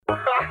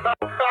This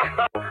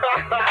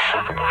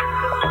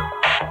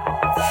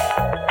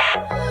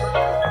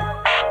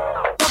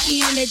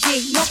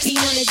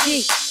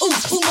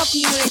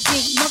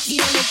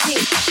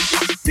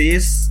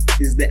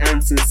is the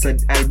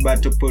Uncensored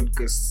Alberto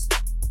podcast.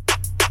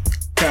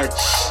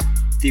 Catch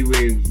the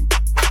wave.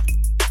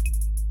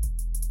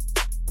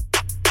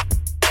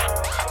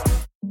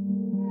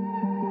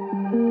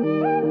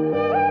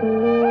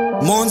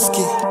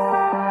 Monski,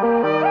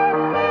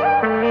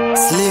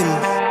 Slim,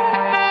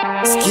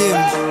 Skim.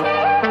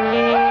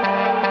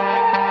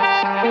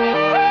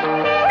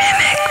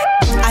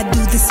 I do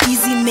this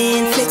easy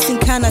man, flexing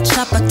kana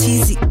chapa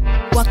tizi.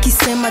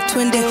 Wakisema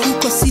twende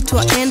huko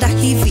sitwaenda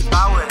hivi.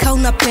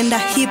 Kaunapenda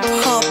hip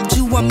hop,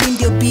 jua mi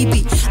ndio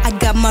bibi. I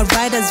got my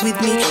riders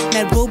with me,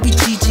 Nairobi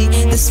Gigi.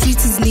 The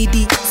streets is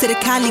needy,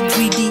 serikali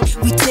greedy.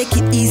 We take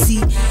it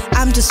easy.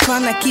 I'm just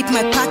tryna keep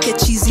my pocket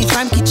cheesy.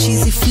 Rhyme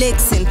cheesy,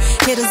 flexing.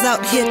 Haters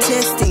out here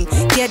testing.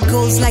 Get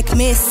goals like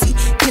Messi,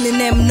 killing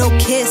them no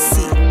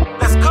Casey.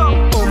 Let's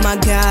go. Oh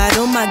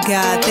my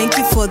God, thank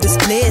you for this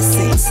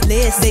blessings.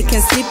 They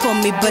can sleep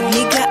on me, but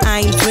nigga, I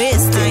ain't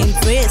dressed.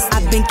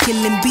 I've been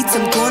killing beats,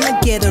 I'm gonna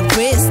get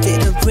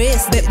arrested.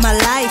 Bet my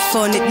life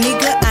on it,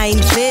 nigga, I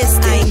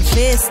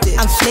invested.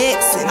 I'm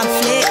flexing.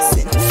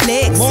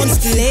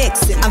 Monski.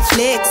 I'm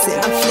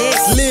flexing.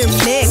 Slim,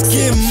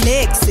 Skim.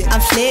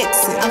 I'm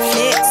flexing.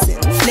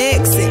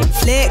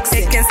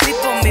 They can sleep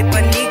on me,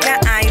 but nigga,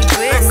 I ain't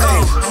dressed.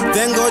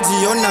 Tengo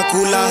jiona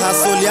kula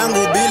hustle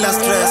yangu bila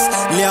stress.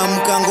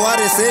 Liamka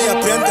ngware say ya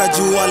pren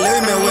kajua leo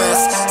imewes.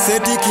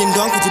 Seti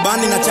kindong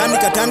kujibani na chani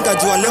katani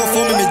kajua leo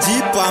form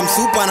imejipa.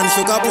 Msupa na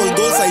nishoka Paul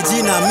goals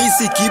IG na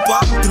misi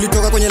kipa.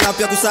 Tulitoka kwenye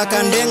lap ya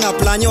kusaka ndenga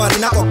planyo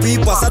warina kwa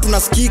pipa. Sasa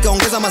tunasikika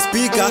ongeza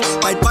maspika.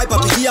 Pipe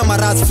papikia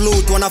maraz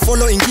flute. Wana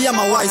follow ingia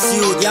ma wise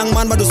youth. Young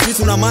man bado streets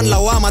una man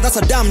lawama. That's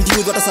a damn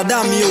dude, what a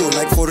damn you.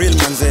 Like for real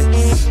manze.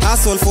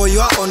 Hustle for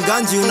you on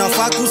ganji.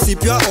 Unafaa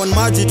kusipia on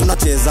maji.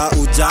 Tunacheza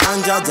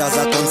ujanja.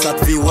 Jaza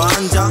concert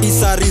viwanja.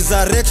 Isa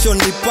resurrection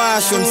ni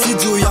passion. Si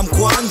juu ya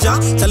mkwanja.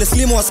 Chale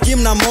Slim wa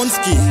Skim na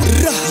Monski.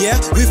 Yeah,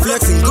 we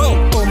flexing, go.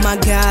 Oh my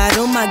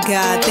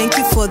God, thank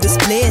you for this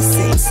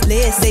blessings.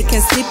 They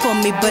can sleep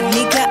on me, but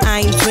nigga, I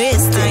ain't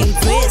dressed.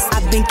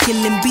 I've been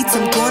killing beats,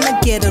 I'm gonna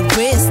get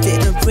arrested.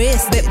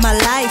 Bet my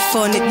life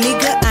on it,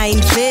 nigga, I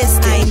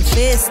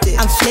invested.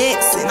 I'm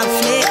flexing.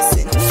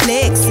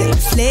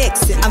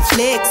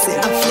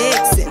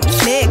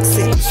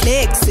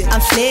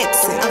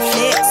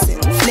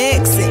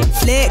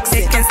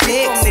 They can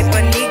sleep on me,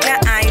 but nigga,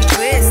 I ain't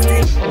dressed.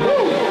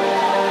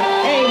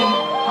 Hey,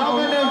 how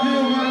many of you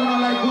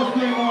like what's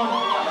going on?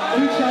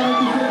 Big shout out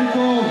to City.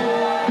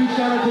 Big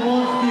shout out to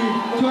Monski.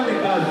 20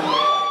 guys.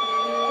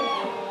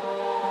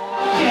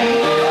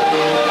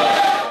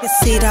 They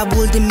said I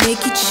wouldn't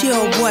make it,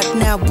 sure. What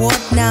now?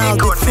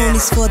 The throne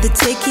is for the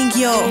taking,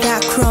 yo.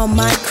 That crown,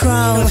 my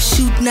crown. Now I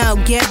shoot now,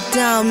 get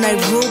down.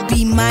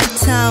 Nairobi, my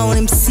town.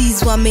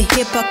 MCs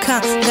wamehepa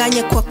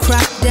kanganya kwa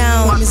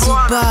crackdown.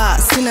 Mizuba,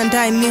 sina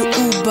ndai mi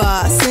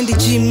uba. Sendi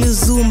gym mi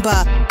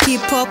zumba.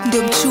 Hip hop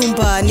ndio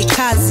mchumba. Ni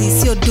kazi,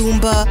 sio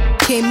dumba.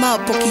 Came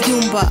up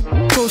wakiyumba.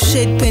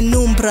 Crochet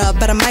penumbra,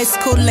 but I'm ice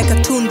cold like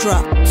a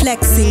tundra.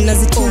 Flexing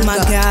nazitunga.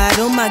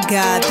 Oh my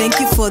God, thank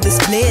you for this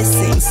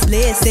blessings.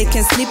 They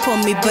can sleep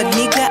on me, but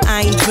nigga,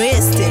 I ain't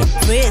dressed.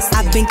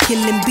 I've been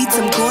killing beats,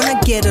 I'm gonna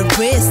get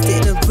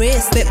arrested.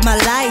 Bet my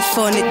life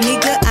on it,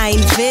 nigga, I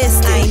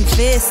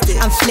invested.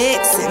 I'm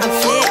flexing.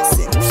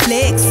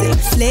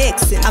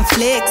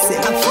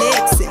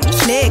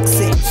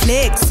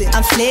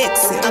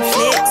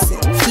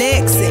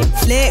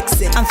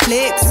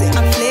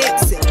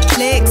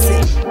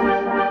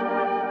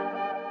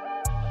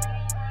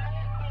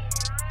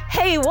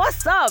 Hey,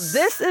 what's up?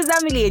 This is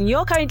Emily, and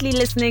you're currently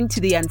listening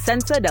to the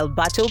Uncensored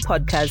Alberto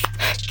podcast.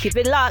 Keep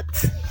it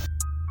locked.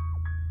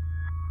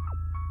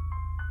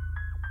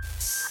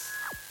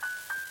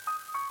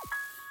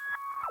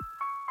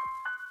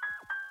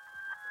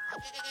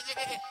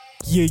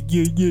 Yeah.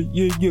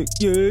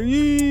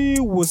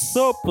 What's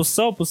up?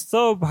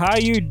 How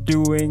you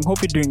doing?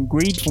 Hope you're doing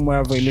great from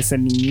wherever you're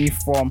listening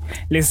from.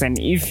 Listen,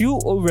 if you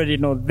already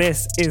know,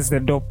 this is the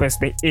dopest,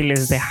 the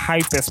illest, the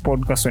hypest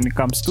podcast when it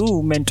comes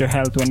to mental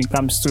health, when it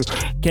comes to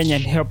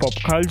Kenyan hip-hop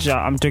culture.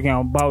 I'm talking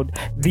about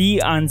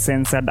the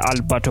Uncensored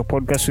Alberto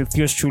podcast with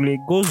yours truly.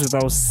 It goes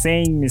without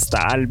saying, Mr.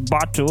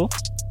 Alberto.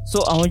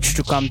 So I want you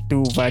to come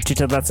to via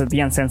Twitter, that's the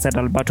Uncensored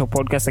Alberto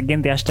podcast.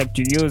 Again, the hashtag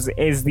to use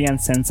is the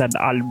Uncensored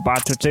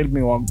Alberto. Tell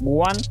me what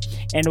one.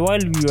 And while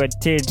we are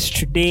at it,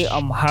 today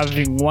I'm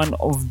having one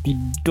of the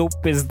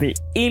dopest, the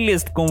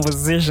illest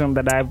conversation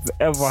that I've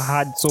ever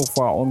had so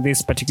far on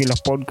this particular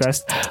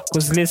podcast.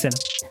 Because listen,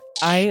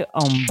 I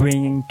am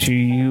bringing to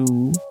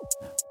you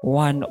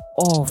one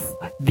of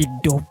the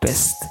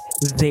dopest,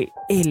 the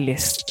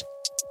illest.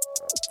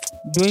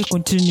 Do I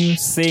continue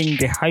saying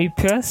the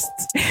hypest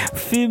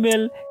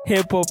female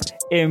hip-hop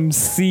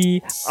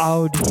MC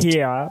out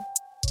here?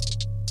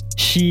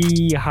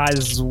 She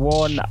has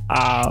won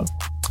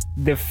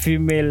the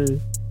female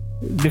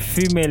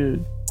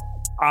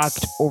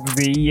act of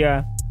the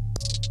year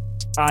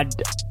at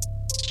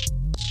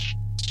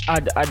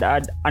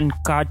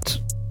uncut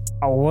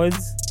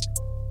awards.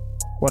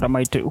 Who am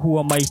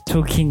I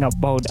talking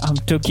about? I'm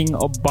talking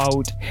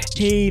about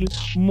Hail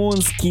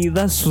Monski.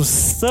 That's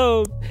what's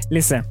up.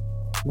 Listen,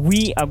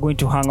 we are going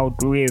to hang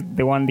out with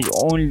the one,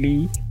 the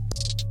only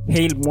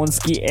Hail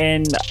Monski,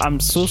 and I'm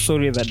so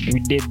sorry that we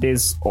did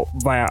this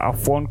via a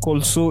phone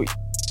call. So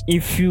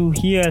if you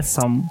hear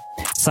some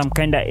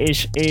kind of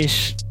ish,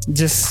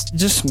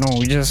 just know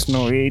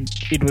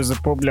it was a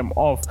problem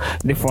of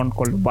the phone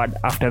call. But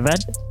after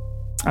that,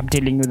 I'm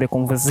telling you, the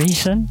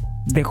conversation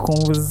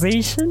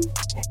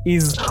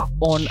is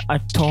on a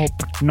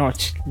top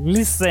notch.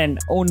 Listen,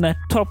 on a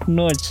top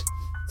notch.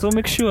 So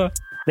make sure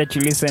that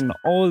you listen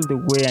all the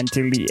way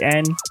until the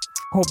end.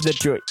 Hope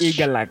that you're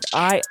eager like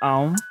I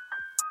am.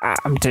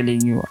 I'm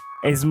telling you,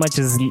 as much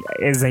as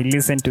I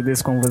listen to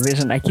this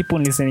conversation, I keep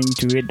on listening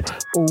to it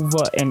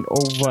over and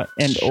over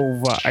and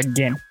over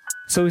again.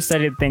 So we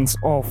started things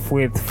off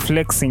with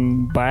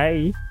Flexing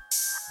by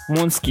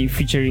Monski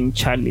featuring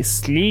Charlie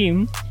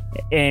Slim,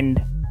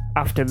 and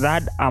after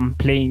that I'm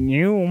playing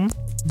you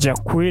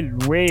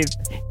Jaquil with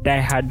Die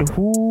Hard,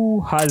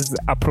 who has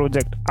a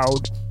project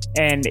out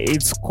and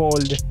it's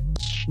called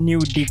New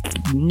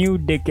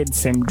Decade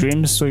Same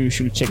Dreams, so you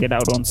should check it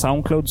out on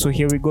SoundCloud. So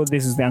here we go.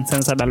 This is the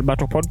Uncensored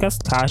Alberto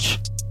podcast. Catch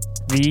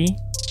the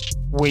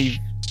wave.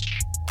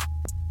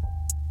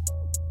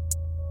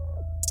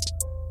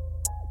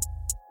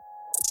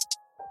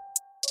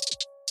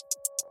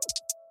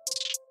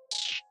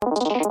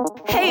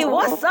 Hey,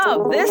 what's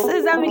up? This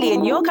is Emily,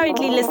 and you're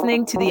currently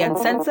listening to the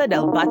Uncensored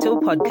Alberto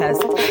podcast.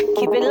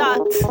 Keep it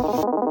locked.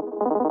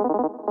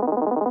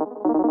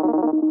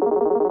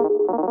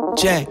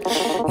 Check.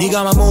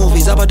 Nigga, my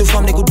movies about to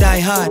form, they could die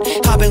hard.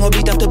 Hopping on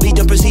beat after beat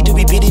and proceed to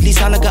repeatedly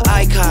sound like an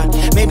icon.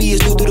 Maybe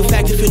it's due to the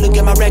fact if you look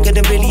at my record,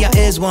 then really I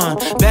is one.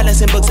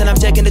 Balancing books and I'm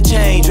checking the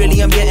change.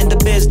 Really, I'm getting the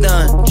biz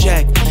done.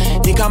 Check.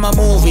 Nigga, my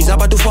movies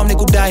about to form, they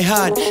could die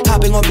hard.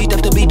 Hopping on beat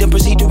after beat and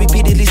proceed to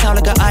repeatedly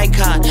sound like an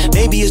icon.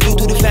 Maybe it's due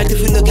to the fact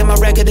if you look at my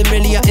record, then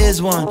really I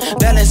is one.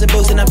 Balancing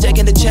books and I'm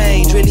checking the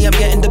change. Really, I'm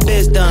getting the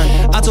biz done.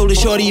 I told the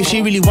shorty if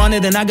she really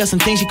wanted, then I got some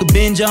things she could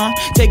binge on.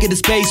 Take it to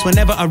space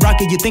whenever I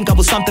rock it. You think I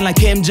was something like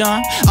Kim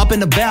Jong? Up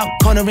and about,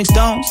 cornering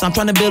stones. I'm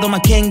trying to build on my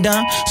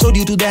kingdom. So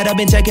due to that, I've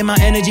been checking my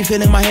energy,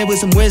 filling my head with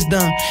some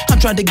wisdom. I'm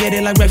trying to get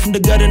it like right from the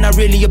gutter, not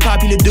really a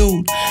popular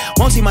dude.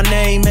 Won't see my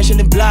name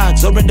mentioned in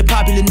blogs or in the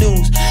popular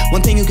news.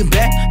 One thing you can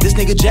bet, this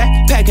nigga Jack,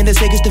 packing the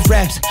sickest of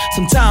raps.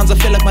 Sometimes I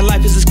feel like my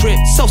life is a script,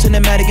 so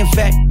cinematic in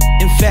fact.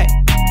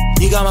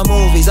 You got my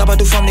movies, about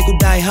to form, they could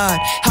die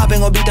hard.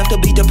 Hopping on beat after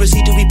beat and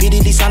proceed to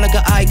repeatedly sound like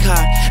an icon.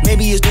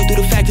 Maybe it's due to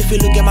the fact if you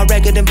look at my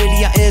record, then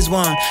really I is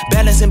one.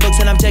 Balancing books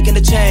and I'm checking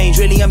the change.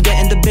 Really, I'm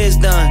getting the biz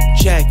done.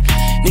 Check.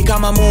 Nigga,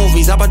 my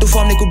movies, about to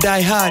form, they could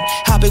die hard.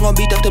 Hopping on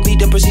beat after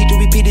beat and proceed to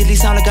repeatedly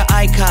sound like an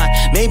icon.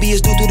 Maybe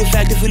it's due to the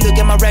fact if you look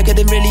at my record,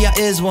 then really I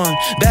is one.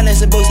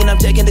 Balancing books and I'm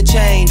checking the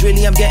change.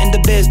 Really, I'm getting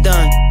the biz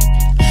done.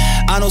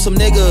 I know some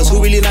niggas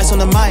who really nice on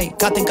the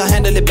mic. I think I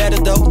handle it better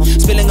though.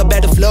 Spilling a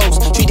better flows.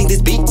 Treating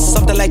these beats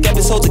something like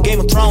episodes of Game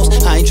of Thrones.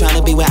 I ain't trying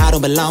to be where I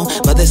don't belong,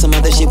 but there's some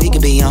other shit we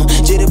can be on.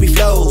 Jittery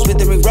flows,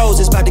 withering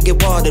roses, about to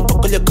get watered.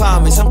 Buckle your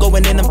comments, I'm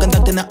going in, I'm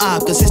conducting the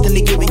op.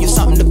 Consistently giving you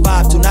something to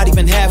vibe to. Not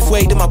even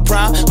halfway to my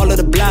prime. All of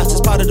the blocks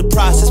is part of the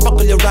process.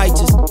 Buckle your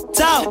righteous.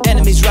 Talk,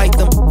 enemies write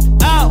them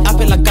out. I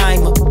feel like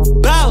I'm a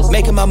boss,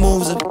 making my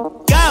moves up.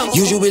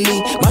 Usually,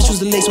 my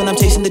shoes are laced when I'm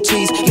chasing the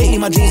cheese. Lately,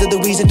 my dreams are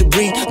the reason to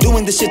breathe.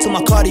 Doing this shit till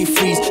my cardio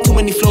freeze. Too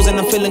many flows and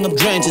I'm filling up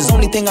drenches.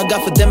 Only thing I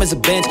got for them is a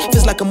bench.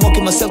 Feels like I'm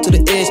walking myself to the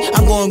edge.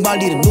 I'm going wild,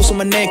 need a noose on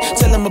my neck.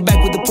 Tell them I'm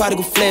back with the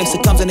prodigal flex.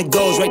 It comes and it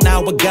goes. Right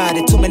now, I got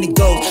it. Too many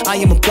goals. I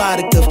am a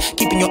product of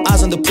keeping your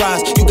eyes on the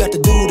prize. You got to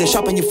do that.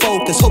 Sharpen your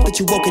focus. Hope that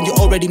you woke and you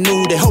already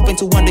knew that. Hoping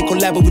to one day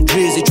collaborate with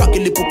Drizzy. Truck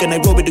your lip hook and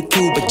I roll with the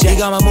cube. But Jay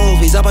got my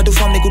movies. About to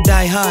form, they could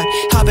die hard.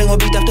 Hopping on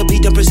beat after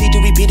beat and proceed to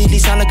repeatedly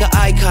sound like an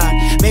icon.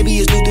 Maybe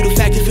it's due to the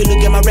fact if you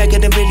look at my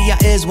record, then really I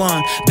is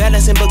one.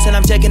 Balancing books and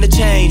I'm checking the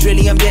change.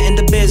 Really, I'm getting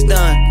the biz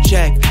done.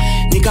 Check.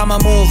 Nigga, my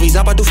movies,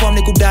 about to form,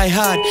 they could die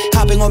hard.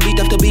 Hopping on beat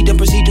after beat and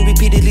proceed to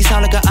repeatedly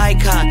sound like an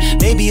icon.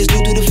 Maybe it's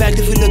due to the fact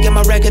if you look at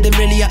my record, then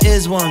really I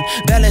is one.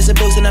 Balancing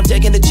books and I'm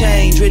checking the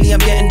change. Really, I'm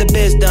getting the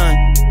biz done.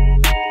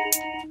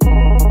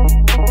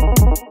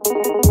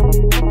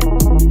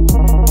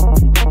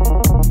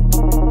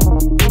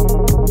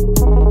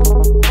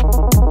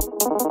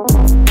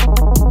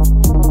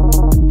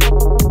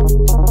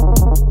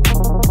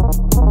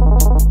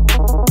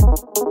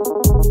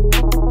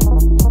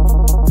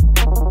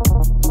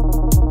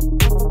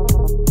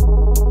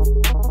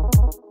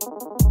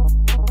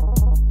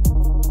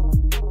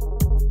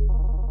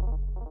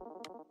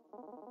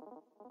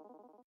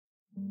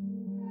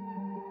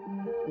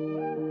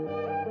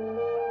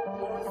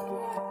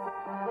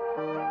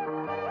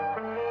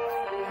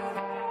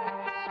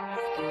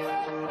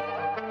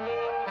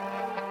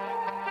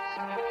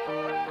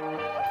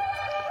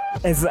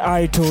 As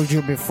I told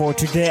you before,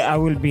 today I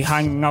will be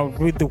hanging out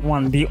with the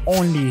one, the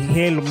only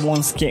Hail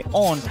Monski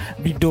on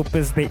the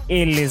dopest, the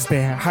illest,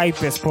 the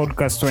hypest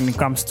podcast when it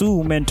comes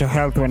to mental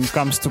health, when it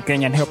comes to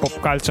Kenyan hip-hop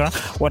culture.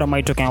 What am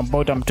I talking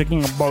about? I'm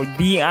talking about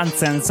the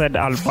Uncensored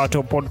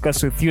Alberto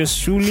podcast with yours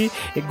truly.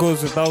 It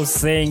goes without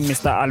saying,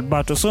 Mr.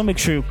 Alberto. So make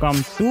sure you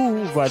come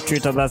to our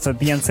Twitter, that's at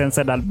the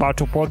Uncensored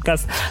Alberto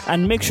podcast,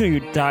 and make sure you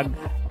tag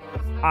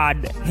at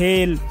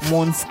Hail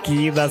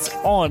Monski, that's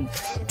on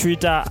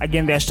Twitter.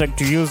 Again, the hashtag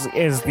to use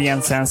is the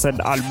Uncensored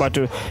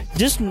Alberto.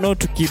 Just not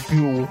to keep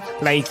you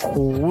like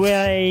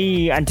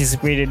way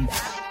anticipated,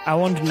 I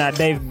want to now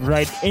dive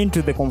right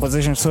into the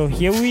conversation. So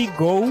here we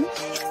go.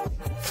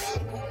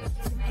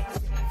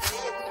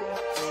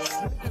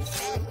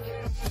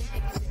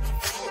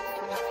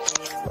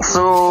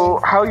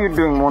 So how you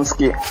doing,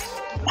 Monski?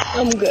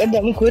 I'm good. Okay.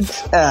 I'm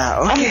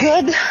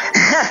good.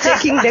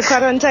 Taking the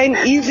quarantine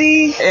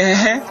easy.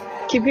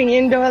 Keeping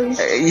indoors.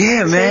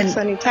 Yeah, man.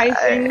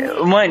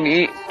 Sanitizing.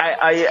 Man,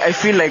 I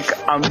feel like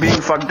I'm being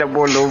fucked up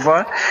all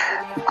over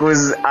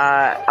because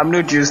I'm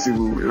not used to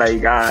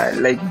like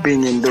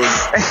being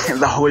indoors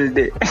the whole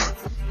day.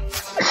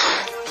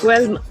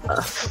 Well,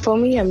 for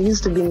me, I'm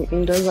used to being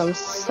indoors. I'm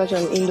such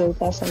an indoor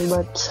person,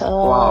 but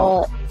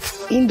Wow.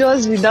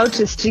 Indoors without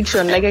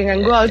restriction. Like I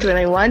can go out when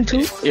I want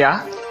to.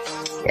 Yeah.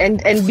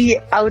 And be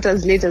out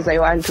as late as I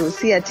want to.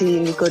 See at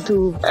niko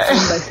tu by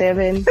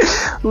 7.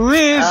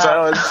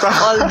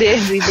 All day,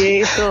 every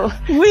day. So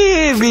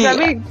it's a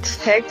bit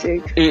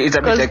hectic. It's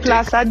a bit hectic.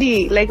 Plus,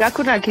 like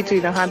hakuna kitu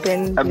ina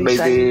happen.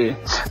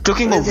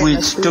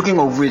 Talking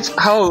of which,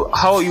 how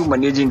are you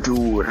managing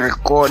to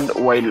record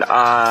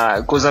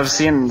while? Because I've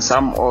seen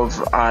some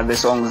of the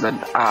songs that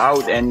are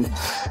out, and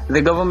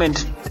the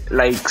government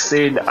like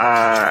said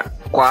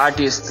kwa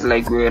artists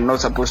like we're not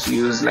supposed to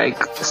use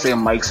like same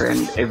mics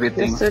and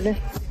everything.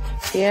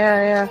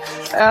 Yeah.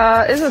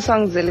 Hizo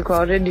songs zilikuwa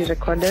already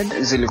recorded.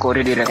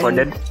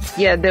 And,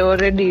 yeah, they were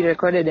already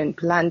recorded and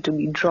planned to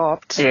be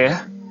dropped.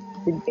 Yeah.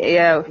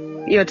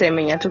 Hiyo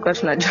time yenye tuko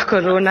tunajua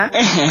corona.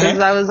 Because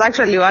I was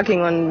actually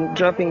working on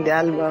dropping the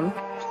album.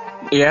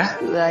 Yeah.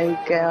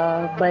 Like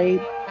by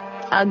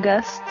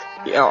August.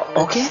 Yeah,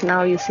 okay. But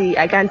now you see,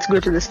 I can't go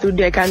to the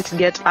studio. I can't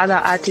get other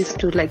artists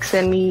to like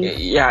send me.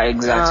 Yeah,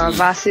 exactly.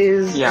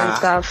 Verses and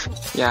stuff.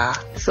 Yeah.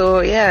 So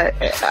like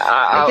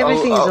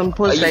everything is on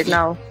pause right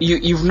now.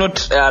 You've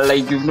not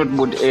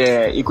bought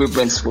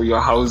equipments for your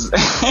house.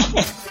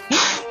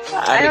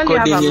 I only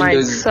have a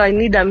mic, so I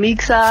need a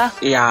mixer.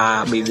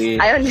 Yeah, baby.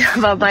 I only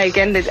have a mic,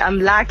 and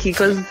I'm lucky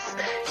because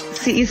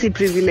easy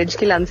privilege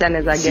kila mtu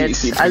anaweza get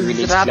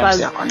as rappers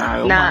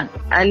na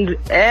and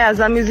as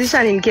a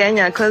musician in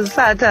Kenya, because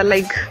hata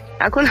like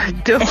hakuna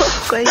do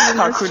kwa hiyo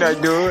hakuna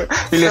do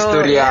ile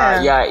story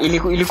ya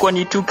ilikuwa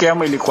ni 2K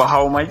ama ilikuwa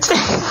how much?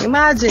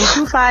 Imagine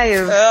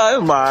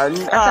 25. Man,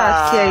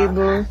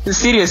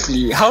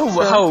 seriously,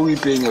 how are we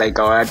paying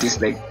like our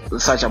artists like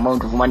such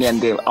amount of money,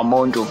 and the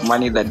amount of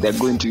money that they're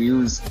going to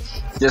use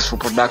just for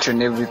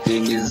production,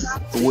 everything is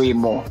way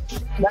more.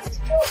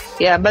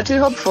 Yeah, but we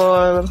hope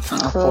for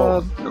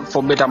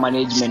better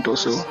management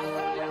also.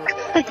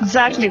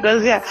 Exactly,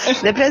 because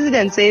the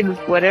president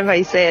said whatever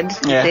he said.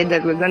 He said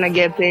that we're gonna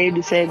get paid.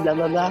 He said blah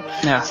blah blah.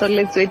 Yeah. So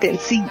let's wait and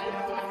see.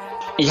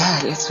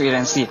 Yeah, let's wait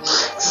and see.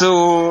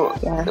 So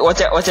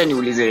wacha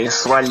niulize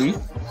swali.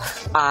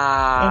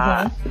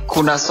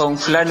 Kuna song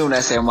fulani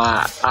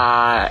unasema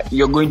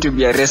you're going to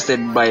be arrested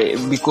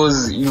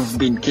because you've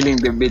been killing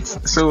the beats.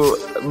 So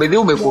bedhi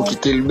umekuwa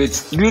ukikill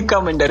beats. Do we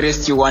come and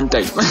arrest you one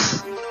time?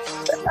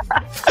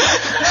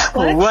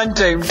 One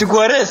time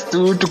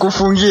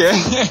tukufungie.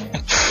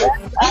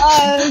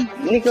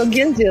 Niko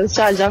guilty of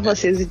charge hapo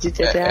siwezi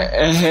jitetea.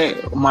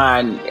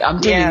 Man, I'm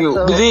telling you.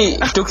 So,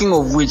 talking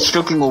of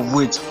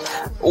which,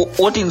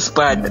 what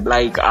inspired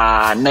like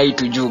Night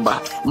to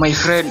Juba? My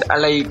friend,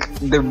 like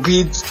the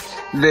beats,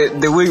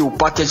 the way you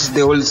package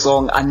the whole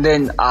song, and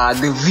then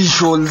the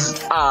visuals.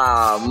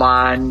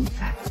 Man.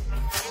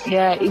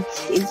 Yeah,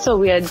 it's so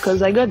weird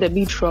because I got the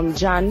beat from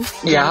Jan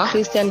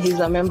Christian. He's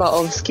a member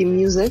of Skim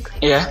Music.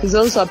 Yeah. He's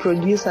also a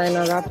producer and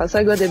a rapper. So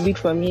I got the beat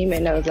from him,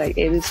 and I was like,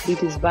 hey, this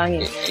beat is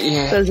banging.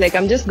 Yeah. So I was like,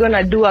 I'm just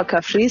gonna do a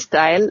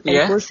freestyle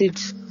and post it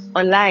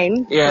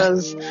online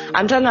because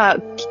I'm trying to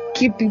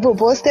keep people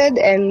posted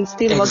and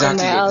still work on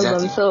my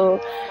album. So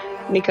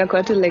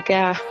nikakuwa tu like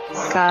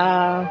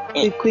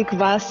quick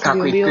verse.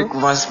 Quick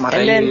verse,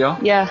 and then,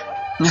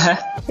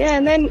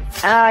 and then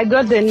I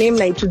got the name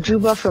Night to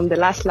Juba from the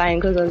last line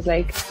because I was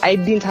like, I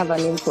didn't have a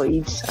name for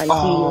it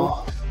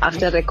until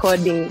after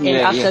recording and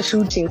after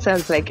shooting. So I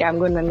was like, I'm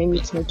gonna name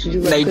it Night to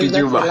Juba because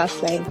that's the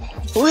last line.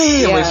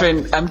 My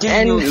friend, I'm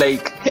telling you,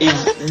 like,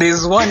 if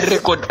there's one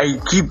record I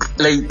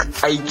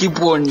keep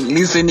on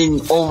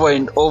listening over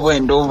and over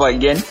and over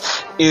again,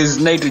 is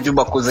Night to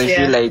Juba, because I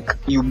feel like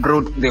you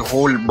brought the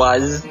whole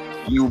buzz,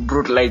 you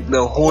brought like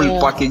the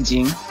whole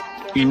packaging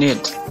in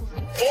it.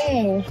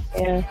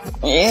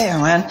 Yeah,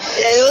 man.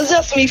 Yeah, it was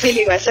just me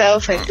feeling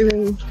myself and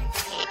doing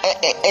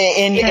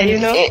And you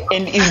know.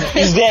 And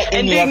is there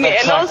any other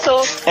track?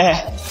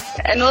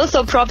 And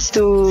also props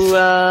to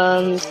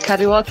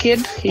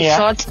Karaoke. He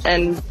shot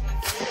and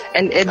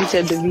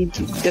edited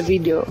the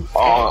video.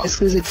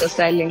 Exquisite for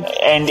styling.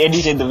 And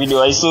edited the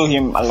video. I saw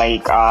him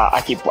like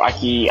aki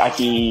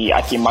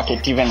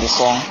market even the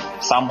song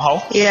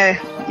somehow. Yeah.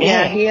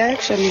 He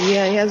actually he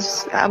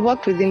has. I've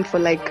worked with him for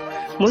like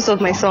most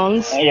of my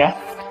songs.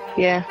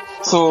 Yeah.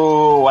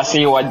 So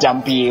wasi wa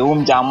jumpy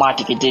jamaa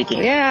tikitiki.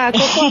 Yeah,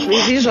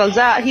 his visuals.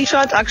 He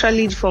shot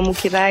actually for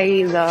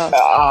Mukirai,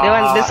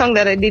 the song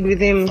that I did with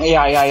him.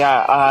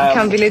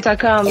 Kamvileta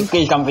Kam.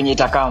 Okay,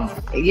 Kamvileta Kam.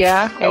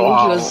 Yeah, I think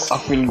he was. I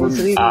feel good.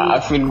 Really I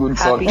feel good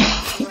happy.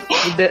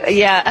 He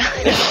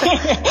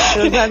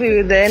was happy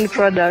with the end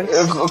product.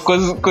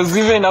 Cause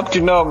even up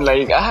to now I'm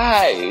like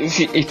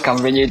it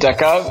Kamvileta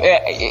Kam.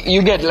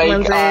 You get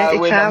like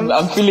when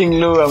I'm feeling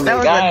low I'm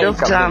that like was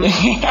a dope jam.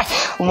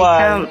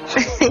 Man.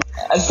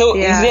 So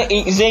is there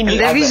any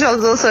the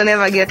visuals also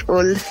never get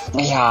old.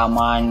 Yeah,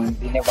 man,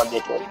 they never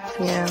get old.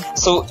 Yeah.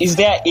 So is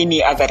there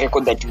any other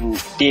record that you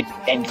did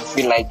and you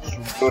feel like you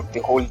wrote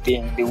the whole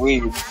thing the way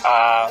you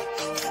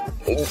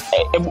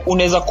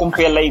unaweza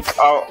compare like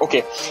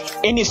okay,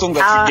 any song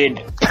that you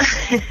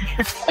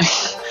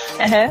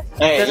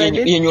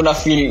did you una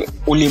feel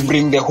only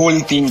bring the whole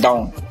thing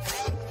down?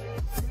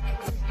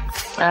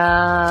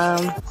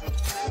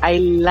 I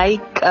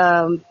like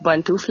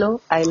Bantu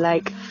Flow. I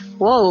like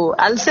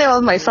I'll say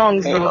all my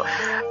songs though.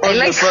 I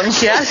like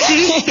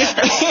Kiasi.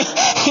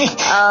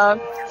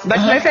 But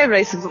my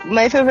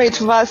favorite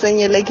verse and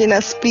you're like in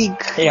a speak.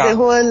 The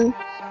whole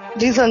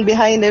reason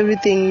behind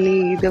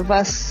everything, the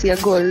verse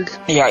Gold.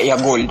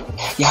 Gold.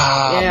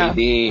 Yeah,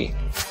 baby.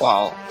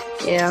 Wow.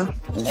 Yeah.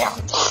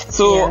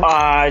 So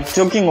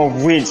talking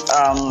of which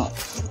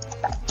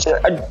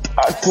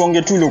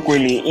tuonge tu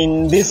kweli,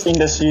 in this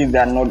industry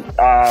there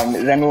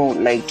are no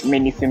like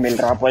many female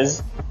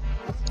rappers.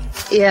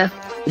 Yeah.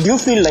 Do you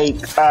feel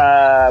like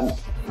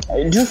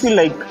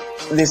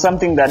there's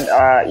something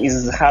that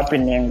is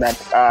happening that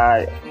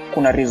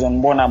kuna reason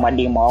mbona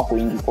madema wako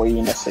ingi kwa hii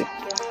industry?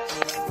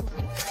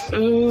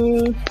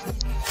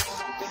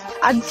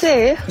 I'd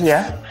say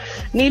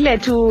ni ile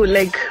tu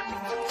like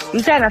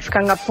mtu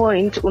anafikanga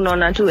point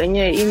unaona tu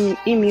enyewe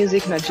hii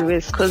music na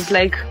juwezi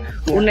cause like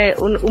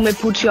ume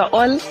put your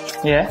all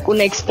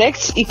una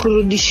expect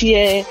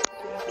ikurudishie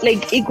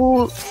like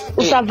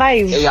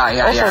survive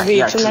off of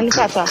it.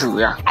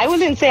 True. I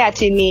wouldn't say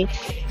atini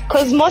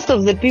because most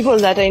of the people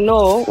that I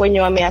know when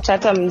you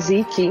wameachata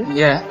muziki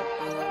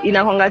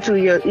inakonga tu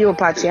hiyo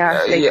part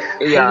like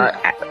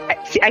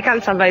I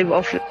can't survive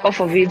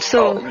off of it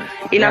so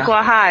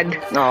inakuwa hard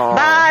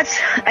but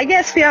I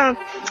guess pia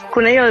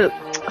kuna hiyo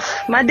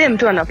madem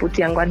tu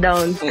anaputiangwa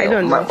down. I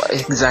don't know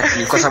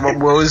exactly kwa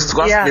sababu I was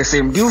the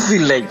same. Do you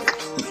feel like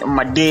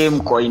madem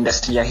kwa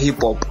industry ya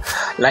hip hop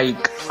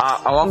like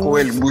awako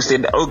well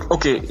boosted?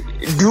 Okay,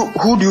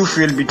 who do you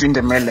feel between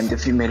the male and the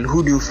female,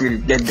 who do you feel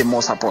get the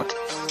more support?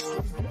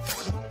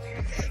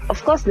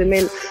 Of course the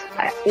male.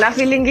 Na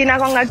feeling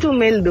inakonga too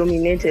male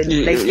dominated.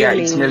 Like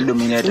it's male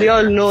dominated. We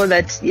all know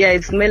that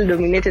it's male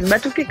dominated.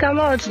 But if you come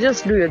out,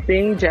 just do your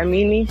thing,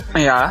 Jamini.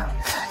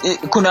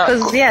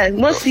 Because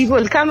most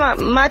people kama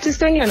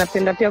artists wengi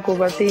wanapenda pia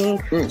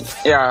overthink.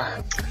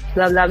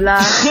 Blah blah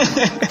blah.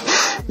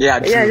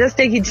 Just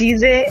take it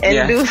easy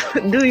and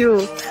do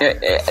you.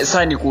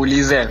 Sasa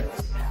nikuulize.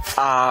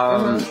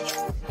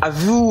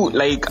 Have you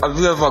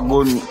ever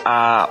gone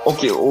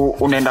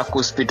unaenda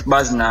ku spit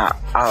buzz na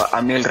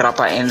a male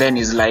rapper and then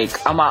is like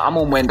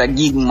ama umeenda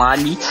gig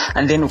mali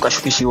and then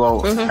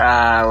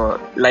ukashukishiwa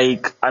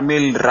like a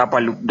male rapper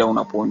look down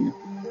upon you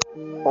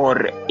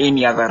or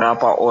any other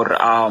rapper or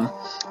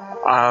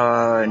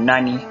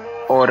nani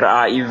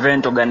or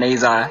event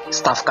organizer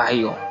stuff ka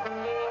hiyo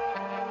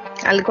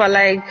alikuwa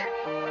like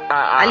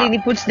alini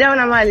put down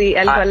ama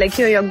alikuwa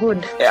like you're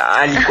good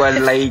alikuwa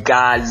like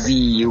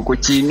uko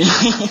chini?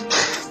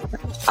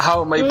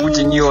 How am I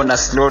putting you on a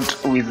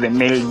slot with the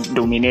male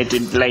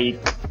dominated? Like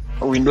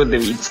we know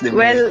it's the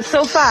well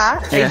so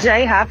far it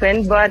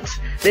happened but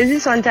there's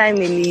this one time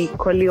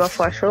nilikoliwa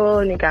for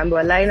show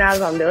nikaambiwa line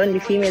up I'm the only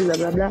female blah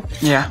blah blah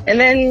and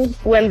then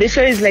when the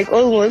show is like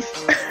almost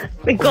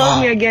they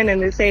called me again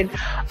and they said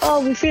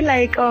we feel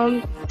like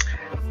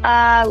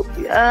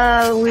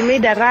we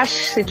made a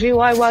rush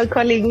why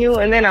calling you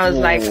and then I was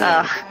like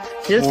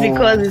just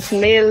because it's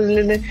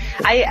male.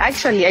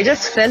 I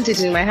just felt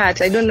it in my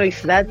heart. I don't know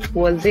if that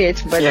was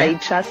it, but I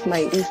trust my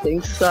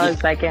instincts. So I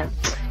was like, it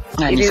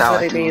is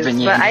what it is.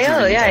 But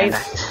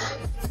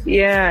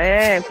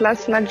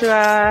plus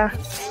najua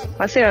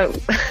wase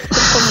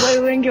boy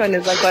wengi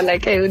wanaweza kwa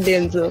like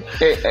udenzo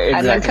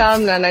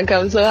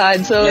anakam so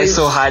hard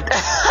so hard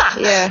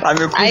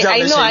amekuja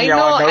ameshikia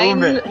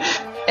wanaume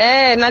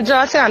najua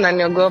wase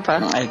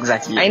wananiogopa.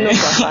 Exactly. I know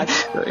for fact.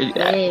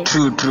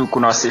 True.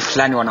 Kuna wase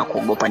fulani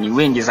wanakuogopa ni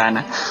wengi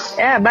sana.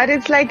 But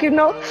it's like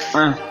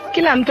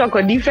kila mtu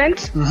ako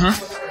different.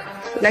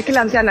 Na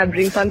kila mtu ana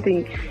bring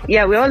something.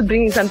 We're all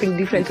bringing something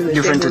different to the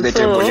table. To the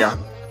table,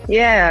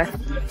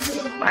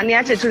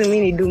 aniache tu mimi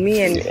ni do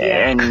me and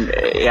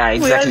yeah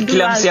exactly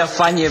kila msi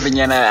afanye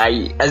venye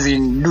as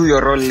in do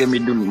your role, let me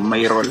do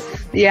my role.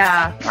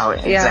 Yeah.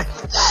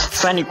 Exactly.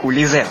 Sasa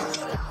nikuulize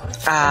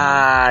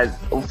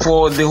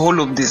for the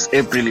whole of this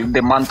April,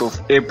 the month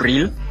of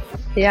April,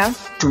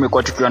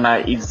 tumekuwa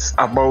tukiona it's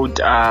about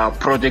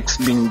projects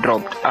being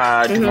dropped.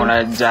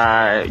 Tumeona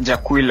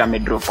Jaquil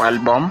amedrop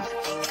album.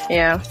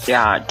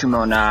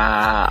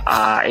 Tumeona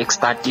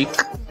Ecstatic.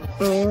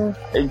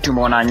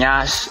 Tumeona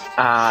Nyash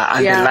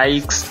and the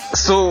likes.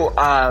 So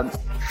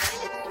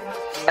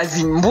as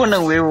in mbona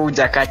wewe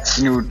hujakaa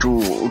chini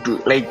to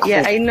like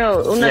I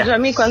know unajua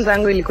mimi kwanza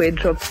yangu ilikuwa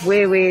drop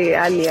wewe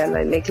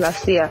earlier like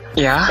last year,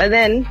 but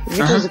then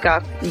vitu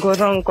zika go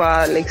wrong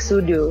kwa like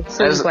studio,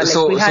 so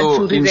we had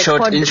to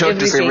re-record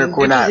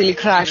everything, it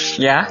crash.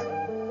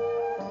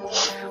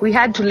 We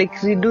had to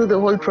like redo the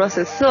whole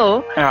process,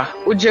 so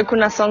uje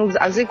kuna songs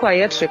azikuwa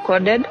yet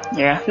recorded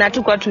na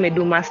tukwa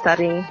tumedo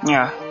mastering,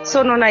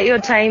 so naona hiyo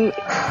time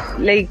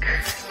like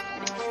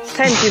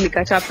time really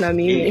catch up na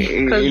mimi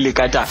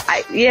ilikata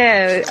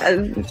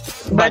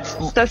but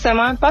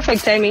tutasema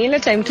perfect timing, ile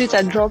time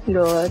Twitter drop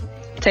ndo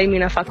time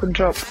inafaa ku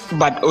drop,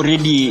 but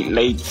already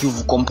like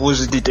you've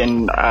composed it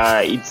and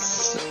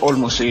it's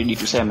almost ready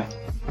to sema.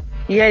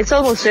 It's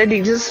almost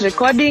ready, just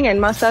recording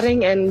and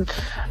mastering and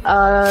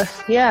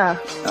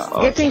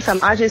getting some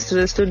artists to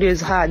the studio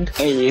is hard.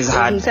 It's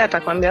hard. Mse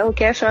atakwambia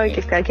kesho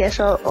ikifika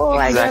kesho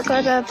I got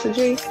caught up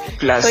today.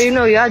 Plus, so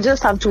you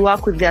just have to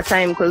work with their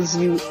time because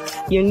you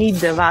need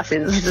the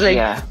verses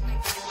like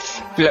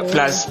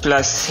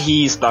plus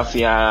he stuff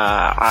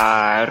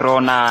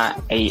Rona,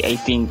 I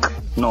think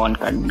no one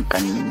can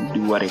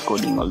do a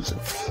recording also.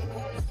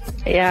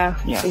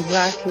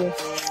 Exactly.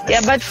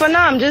 But for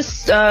now I'm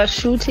just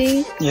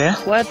shooting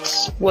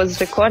what was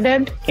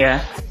recorded,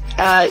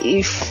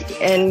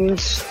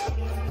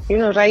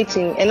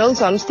 writing, and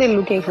also I'm still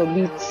looking for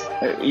beats.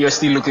 You're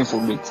still looking for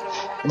beats,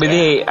 but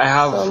I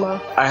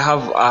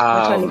have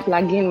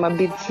plug in my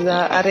beats,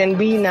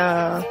 R&B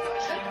na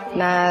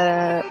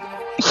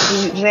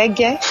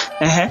reggae.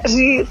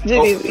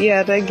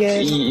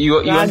 Reggae.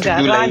 You want to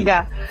do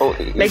raga,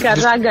 like a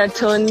raga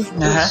tone.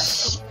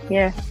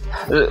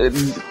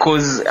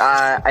 Because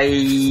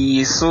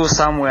I saw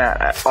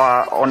somewhere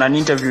on an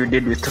interview you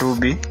did with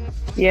Ruby,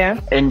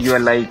 and you are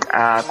like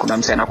kuna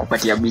mse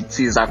anakupatia beats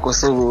zako,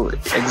 so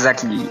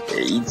exactly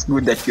it's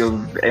good that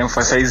you've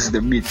emphasized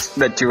the beats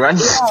that you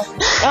want.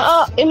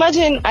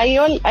 Imagine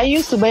I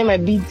used to buy my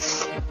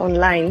beats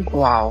online.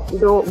 Wow.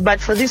 But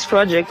for this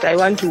project I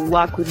want to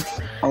work with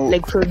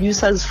like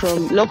producers,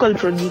 from local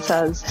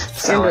producers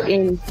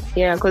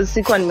because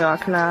sikuwa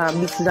nimework na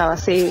beats za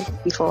wase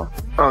before.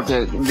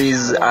 Okay,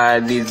 there's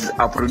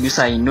a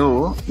producer I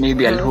know,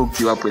 maybe I'll hook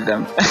you up with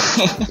them.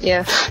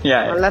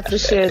 I'll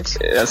appreciate.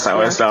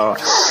 So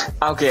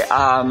okay,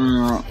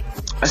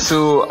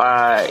 so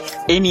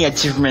any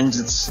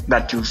achievements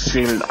that you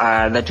feel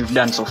that you've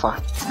done so far,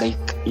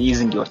 like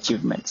isn't your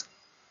achievements?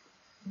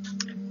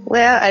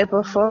 Well, I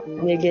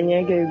performed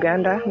Nyege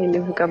Uganda,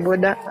 nilivuka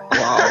boda.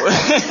 Wow.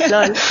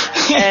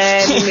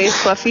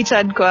 Nimekuwa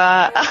featured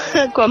kwa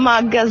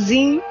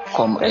magazine.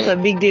 That's a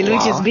big deal,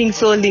 which is being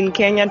sold in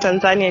Kenya,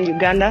 Tanzania and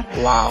Uganda.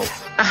 Wow.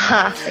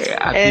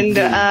 And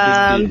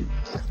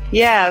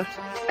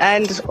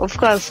and of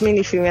course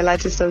many female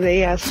artists of the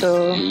year,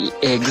 so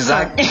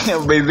exactly.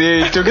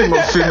 Baby, talking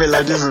of female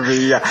artists of the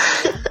year,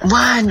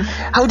 man,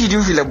 how did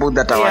you feel about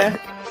that award?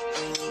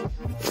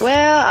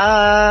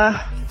 Well,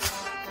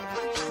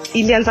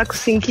 ilianza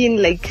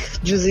kusinkin like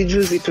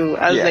juicy too.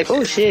 I was like,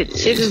 oh shit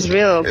is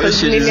real,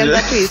 because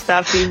nilianza tu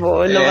stuff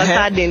all of a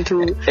sudden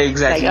to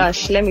like,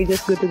 gosh, let me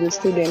just go to the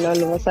studio, and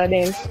all of a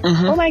sudden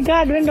oh my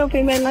god, window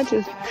female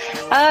artist.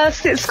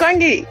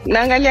 Skwangi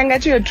naangalianga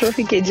tu your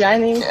trophy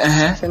kejani,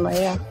 sema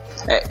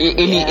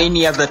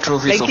any other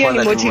trophies like so far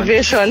that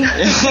motivation.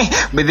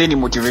 But then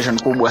motivation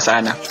kubwa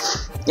sana.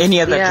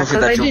 Any other trophy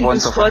that you won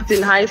so far? I didn't do sports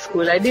in high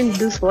school. I didn't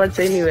do sports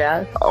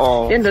anywhere.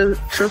 Then the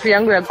trophy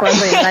yangu ya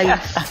kwanza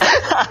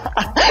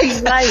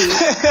in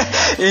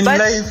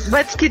life.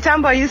 But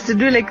kitambo I used to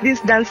do like this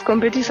dance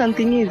competition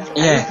thingies.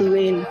 I used to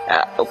win.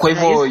 Kwa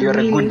hivyo you're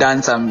a good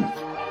dancer.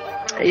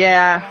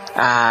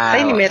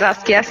 I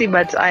nimeras kiasi,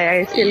 but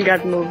I still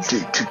got moves.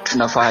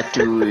 Tunafaa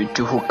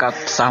to hook up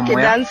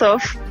somewhere. Dance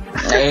off.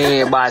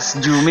 Bas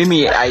juu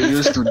mimi I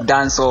used to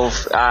dance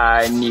off,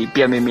 ni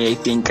pia mimi I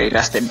think I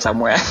rusted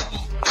somewhere.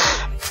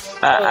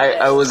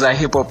 I was a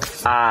hip hop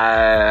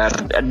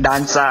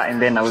dancer, and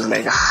then I was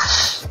like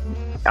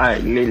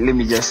let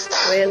me just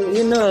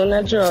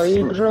natural,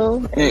 you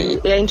grow,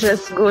 your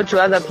interests go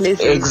to other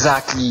places.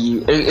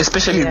 Exactly,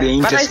 especially the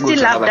interest. But I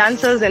still love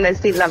dancers and I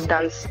still love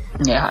dance.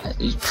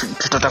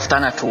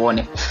 Tutatafutana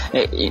tuone.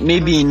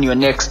 Maybe in your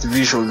next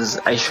visuals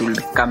I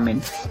should come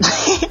in.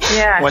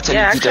 Watch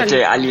it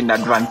early in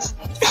advance.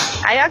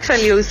 I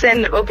actually will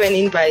send open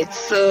invites,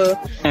 so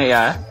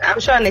yeah, I'm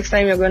sure next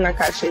time you're gonna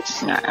catch it.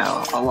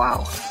 Oh,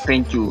 wow,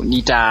 thank you.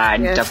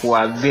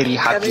 Nitakuwa very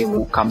happy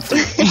to come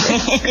through.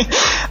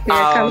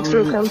 Come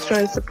through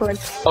and support.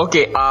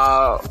 Okay,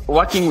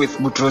 working with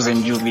Butros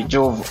and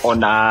Jove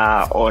on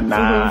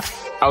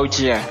out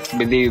here,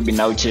 but they've been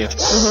out here.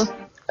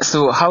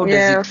 So how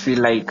does it feel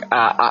like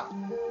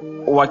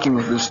working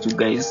with those two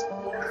guys?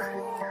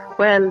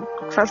 Well,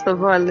 first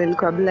of all,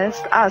 nilikuwa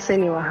blessed. I'll say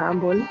you were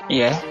humble.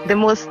 Yeah.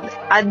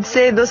 I'd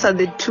say those are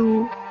the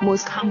two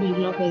most humble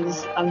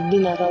rappers I've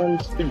been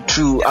around.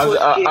 True.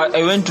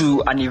 I went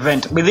to an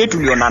event. But they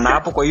tulionana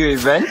hapo kwa hiyo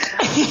event.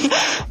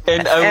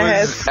 And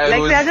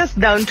they're just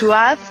down to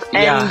earth,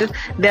 and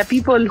they're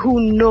people who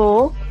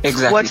know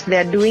what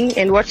they're doing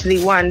and what they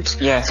want.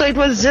 Yeah. So it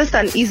was just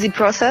an easy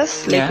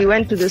process. We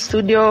went to the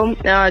studio.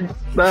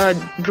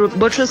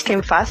 Butros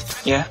came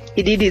first. Yeah.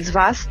 He did his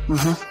verse.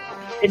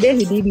 The day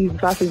he did his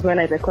verse is when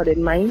I recorded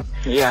mine.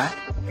 Yeah.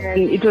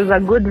 And it was a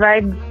good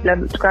vibe.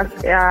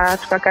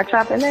 Tuka catch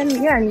up, and then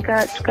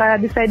tuka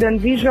decide on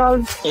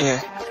visuals. Yeah.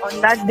 On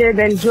that day,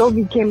 then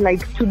Jovi came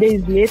like 2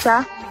 days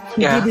later.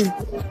 He did his,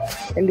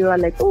 and we were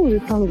like, oh,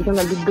 this song is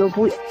gonna be dope.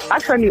 We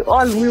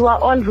were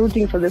all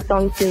rooting for the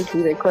song since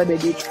we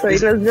recorded it. So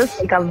it was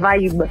just like a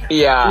vibe.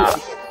 Yeah.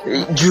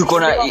 We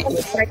were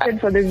excited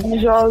for the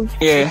visuals.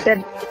 Yeah. We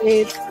said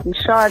it, we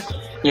shot.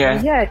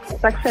 Yeah. Yeah,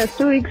 success.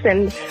 2 weeks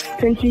and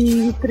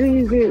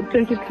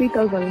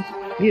 23,000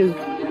 views.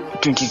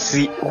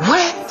 23.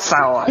 What?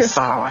 Sawa.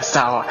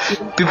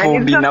 People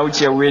have been out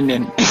here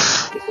winning.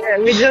 Yeah,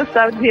 we just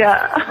out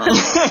here.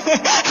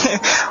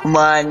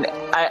 Man,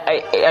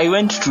 I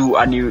went to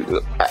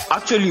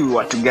actually we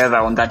were together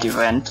on that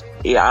event.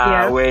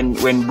 When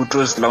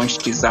Butros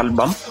launched his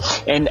album,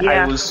 and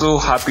I was so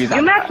happy that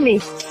you met me.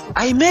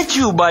 I met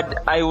you, but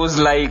I was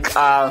like,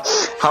 how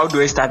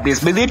do I start this?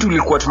 But they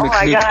tulikuwa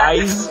tumeclick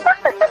eyes,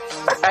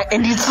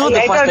 and it's not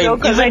the first time.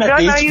 Even I at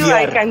don't know HBR, you,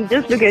 I can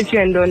just look at you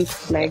and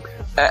don't like.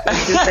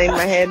 Just in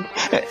my head.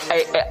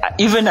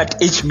 Even at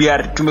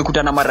HBR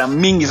tumekutana mara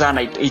mingi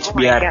sana at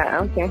HBR.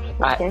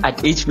 At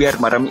HBR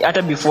mara mingi,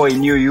 hata before I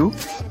knew you.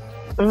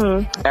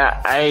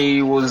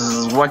 I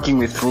was working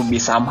with Ruby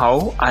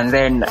somehow, and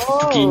then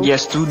tukiingia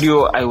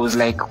studio I was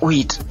like,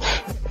 wait,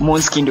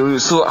 Monski ndio huyo.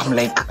 So I'm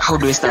like, how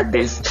do I start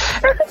this?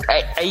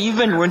 I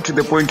even went to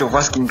the point of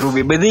asking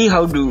Ruby, but then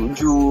how do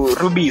you,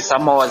 Ruby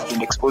somehow has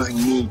been exposing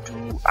me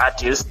to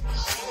artists.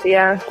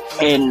 Yeah.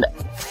 And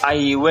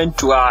I went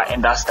to her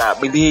and asked her,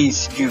 but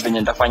this is venye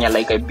nitafanya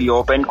like I be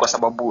open kwa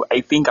sababu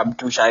I think I'm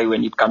too shy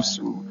when it comes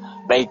to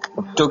like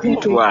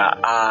talking to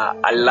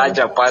a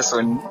larger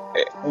person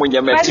mwenye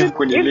ameachieve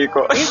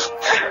kuniliko.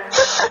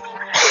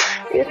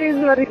 It is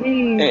what it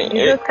is.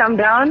 You just come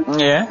down.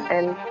 Yeah.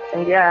 And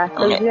yeah.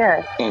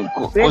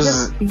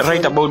 Because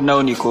right about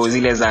now niko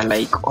zile za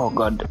like, oh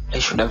God, I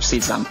should have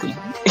said something.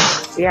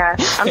 Yeah,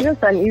 I'm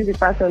just an easy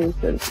person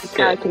to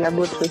talk in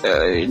about.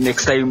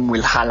 Next time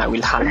we'll holla.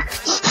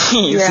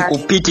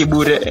 Sikupiti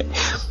bure.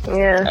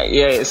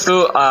 Yeah.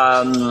 So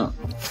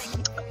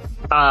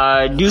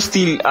do you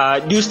still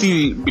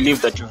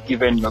believe that you've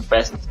given your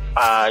best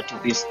to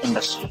this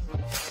industry?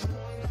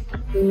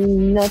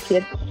 Not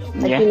yet.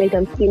 I feel like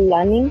I'm still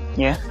learning.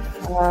 Yeah.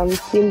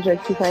 Still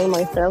rectifying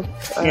myself.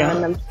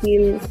 And I'm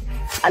still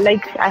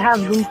I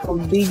have room for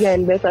bigger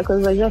and better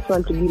because I just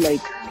want to be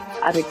like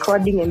a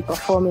recording and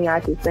performing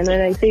artist. And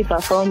when I say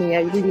performing,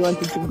 I really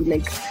want it to be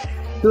like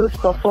those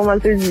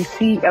performances you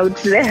see out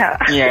there.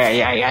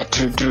 Yeah,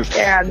 true.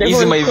 Yeah, the Easy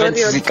whole my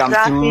events come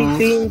through.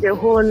 thing, the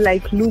whole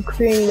like look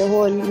thing, the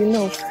whole,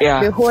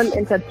 the whole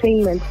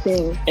entertainment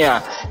thing.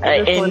 Yeah,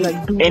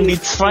 and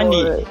it's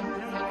funny.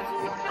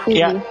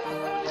 Yeah.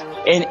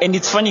 And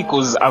it's funny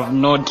because I've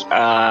not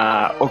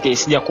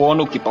sija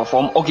kuona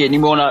ukiperform. Okay,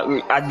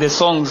 nimeona at the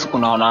songs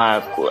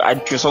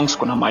at your songs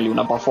kuna mali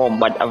una perform,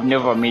 but I've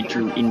never met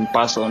you in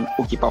person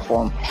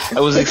ukiperform.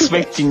 I was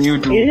expecting you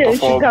to perform. You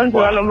should come to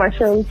one of my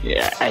shows.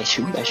 Yeah, I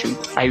should.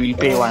 I will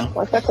pay one.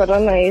 What's a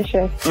corona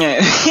issue?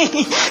 Yeah.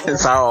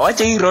 So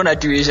what are you Rona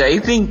to Asia? I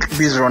think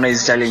this Rona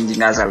is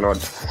challenging us a lot.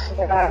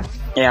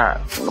 Yeah,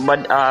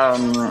 but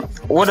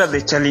what are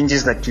the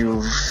challenges that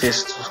you've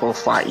faced so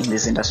far in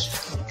this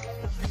industry?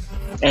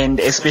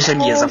 And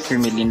especially as a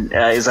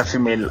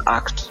female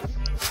act.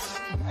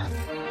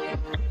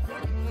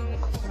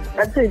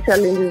 I'd say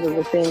challenges are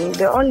the same.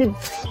 The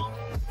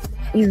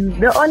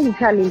only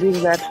challenge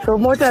is that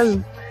promoters.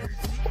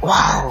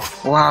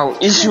 Wow.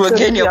 Issue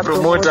again, your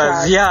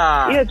promoters.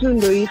 Yeah. Yeah, too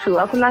no issue.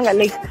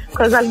 Like,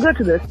 cause I'll go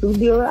to the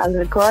studio, I'll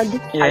record,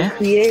 I'll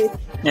create.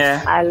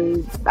 Yeah.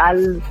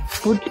 I'll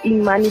put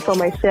in money for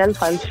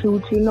myself, I'll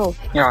shoot,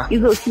 Yeah.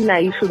 Izo sina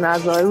issue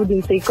nazo, I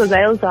wouldn't say, because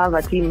I also have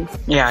a team.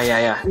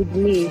 Yeah. With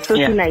me, so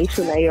sina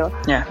issue na yo.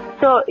 Yeah.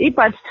 So if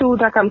part 2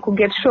 utaka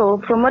mkuget show,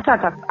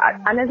 promoter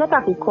anaweza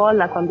hata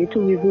kucall akwambie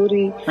tu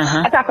vizuri,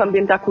 hata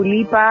akwambie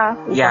nitakulipa,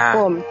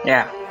 uperform.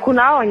 Yeah.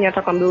 Kuna hao wenye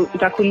atakwambia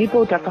utakulipa,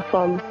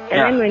 utaperform. And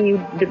then when you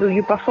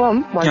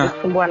perform, mwanzo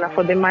kusumbuana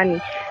for the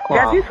money.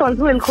 There are these ones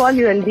who will call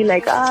you and be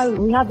like,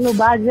 we have no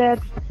budget.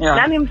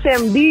 Nani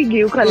msembigi,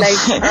 you can like,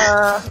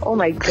 oh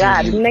my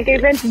God. Like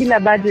event bila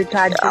budget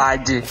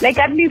aje. Like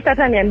at least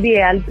hata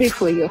niambie, I'll pay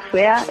for your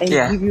fare and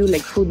give you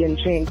like food and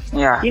drink.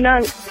 You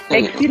know,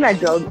 like sina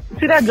job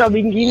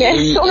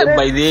ingine.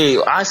 By the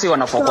way, I say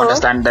wanna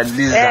understand that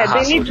this is a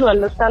hustle. They need to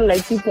understand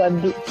like people are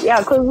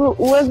because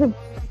uwezi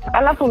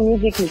alafu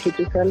music ni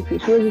kitu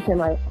selfish. Uwezi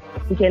sema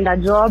ukienda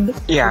job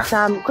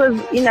because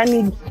ina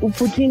need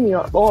put in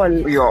your all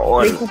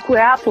like ukwe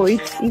hapo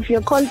if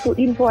you're called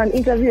in for an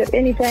interview at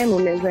any time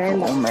unaweza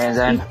enda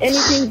if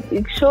anything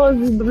it shows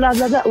blah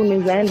blah blah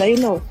unaweza enda, you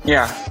know.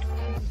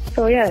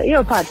 So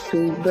your part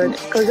too, but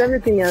because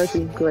everything else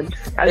is good.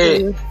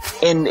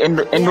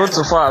 And what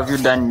so far have you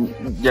done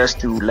just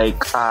to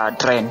like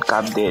try and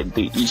curb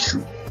the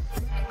issue?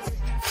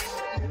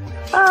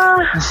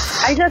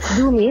 I just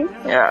do me.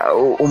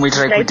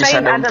 Try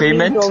kutisha down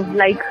payment.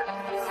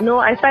 No,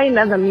 I find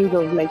other means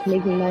of like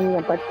making money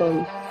apart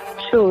from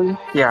shows.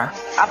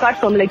 Apart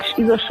from like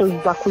hizo shows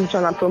za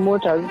kuitwa na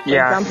promoters. For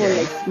example,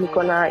 like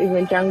niko na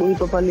event yangu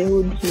ipo pale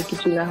hood ni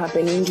kitu ina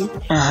happeningi.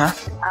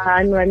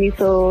 And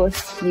so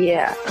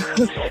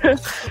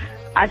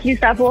at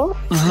least hapo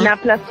na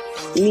plus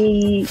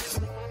ni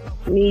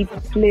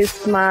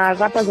place my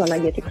rappers wanna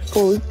get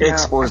exposed.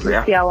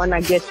 I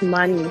wanna get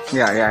money.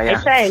 I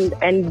try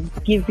and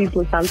give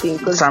people something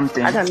because I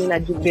mean I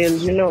do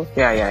bills, you know.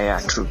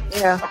 True.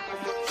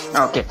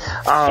 Okay.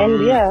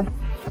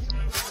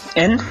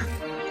 And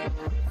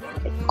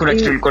kuna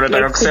kitu nilikuwa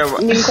nataka kusema.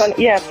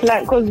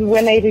 Because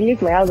when I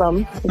release my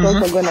album, it's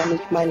also gonna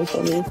make money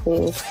for me.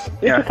 So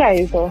it's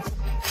okay. So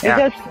you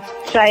just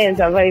try and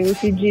survive.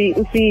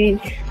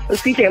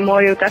 Usije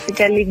moyo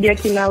utafika ligia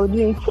kina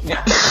ujini.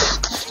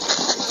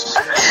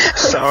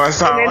 Sawa.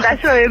 Unaenda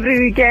show every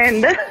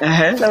weekend.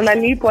 Na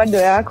unalipwa do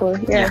yako.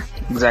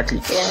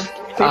 Exactly.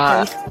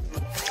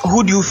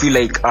 Who do you feel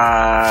like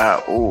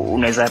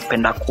unaweza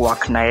penda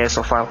kuwork naye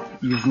so far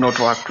you've not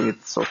worked with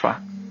so far?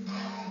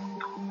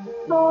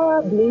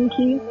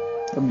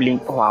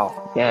 Blink, wow.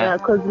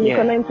 Because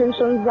niko na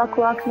intentions za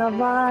kuwork na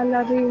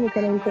Valerie,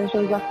 niko na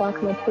intentions za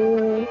kuwork na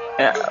Paul.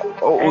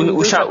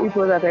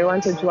 People that I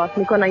wanted to work,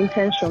 niko na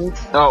intentions.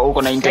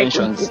 Uko na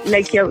intentions.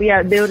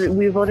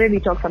 We've already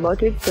talked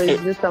about it, so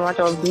it's just a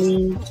matter of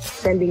me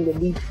sending the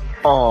beats.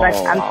 But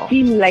I'm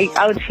still like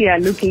out here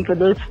looking for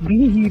those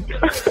beats.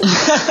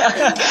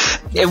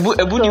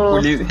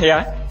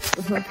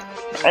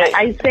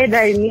 I said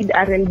I need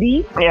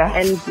R&B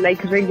and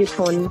like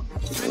reggaeton.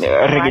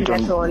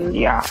 Reggaeton.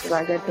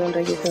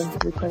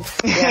 Because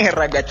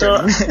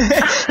reggaeton.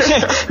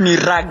 Ni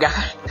raga.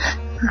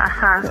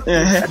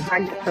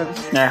 Reggaeton.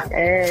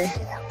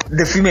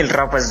 The female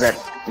rappers that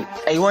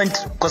I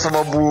want, kwa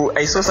sababu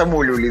I saw some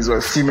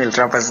ulizwa female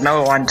rappers.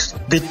 Now I want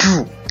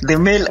the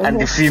male and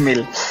the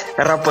female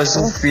rappers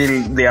who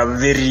feel they are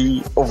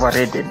very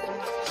overrated.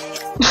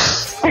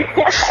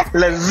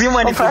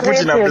 Lazima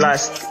nikupuchi na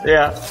blast.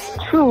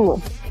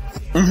 True.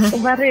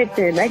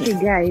 Overrated, like a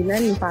guy,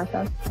 nani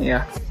pasa.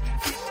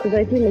 Because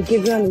I feel like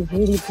everyone is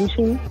really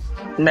pushing.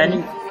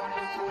 Nani?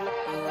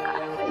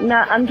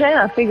 Now I'm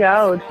trying to figure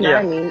out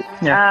nani.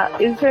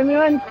 Is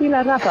everyone still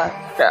a rapper?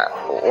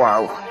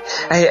 Wow.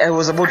 I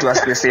was about to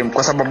ask the same.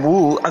 Kwa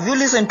sababu, have you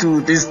listened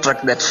to this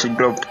track that she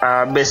dropped?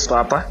 Best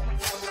rapper.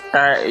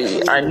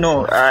 I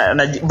know.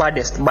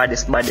 Baddest.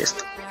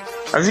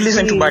 Have you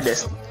listened to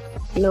Baddest?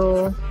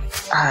 No.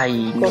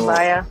 I know.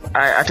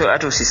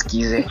 Hata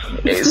usisikize.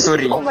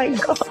 Sorry. Oh my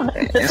God.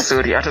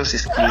 Sorry, hata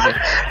usisikize.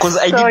 Because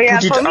I did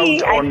put it for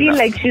me, out on. I feel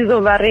like she's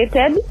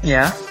overrated.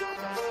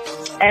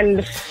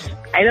 And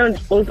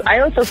I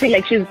also feel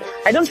like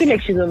I don't feel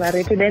like she's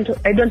overrated, and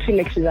I don't feel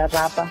like she's a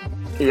rapper.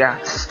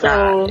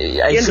 So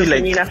I feel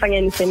like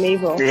inafanya niseme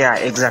hivyo.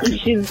 Exactly.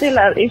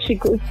 If she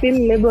could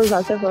still label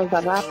herself as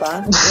a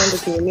rapper,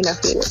 ndio mimi na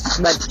feel.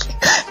 But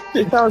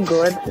it's all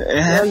good.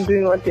 You're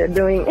doing what you're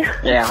doing.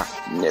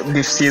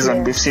 Beef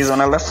season.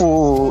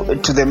 Alafu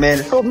to the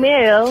male. For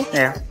male.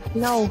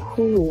 Now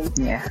who?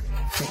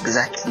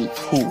 Exactly.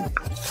 Who?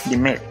 The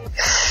male.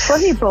 For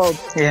hip hop.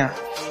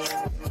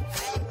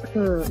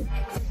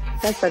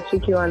 That's a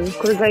tricky one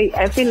because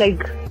I feel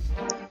like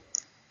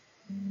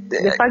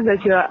the fact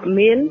that you're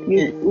male,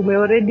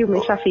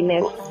 umesha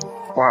finesse.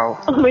 Wow.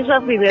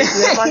 Umesha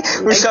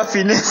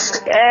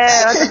finesse.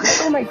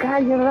 Oh my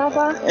God, you're a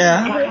rapper?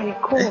 Okay,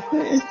 cool.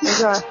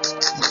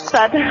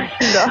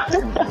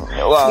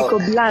 Wow. Niko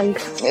blank.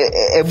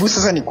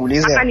 Sasa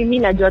nikuulize. Hapa ni mimi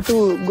najua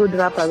tu good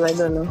rappers, I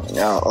don't know.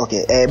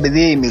 Okay.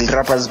 Bedhe male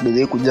rappers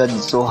kujudge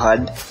so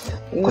hard.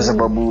 Kwa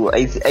sababu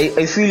I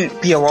feel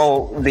pia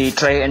wao they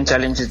try and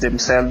challenge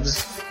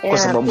themselves. Kwa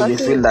sababu they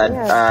feel that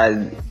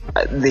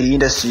the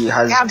industry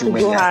has too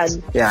many ads.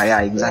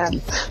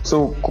 Exactly.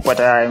 So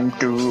kupata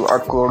mtu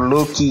ako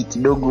low key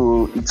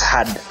kidogo it's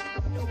hard.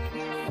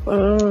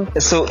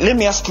 So let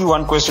me ask you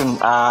one question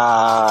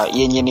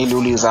yenye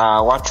niliuliza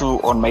watu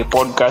on my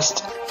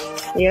podcast.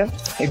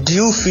 Do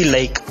you feel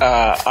like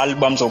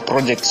albums or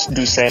projects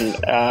do sell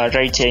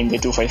right here in the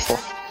 254?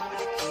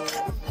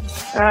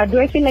 Do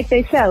I feel like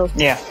they sell?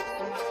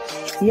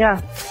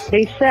 Yeah,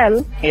 they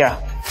sell. Yeah.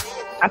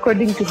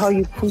 According to how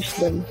you push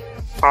them.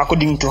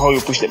 According to how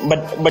you push them,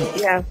 but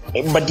yeah.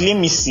 But let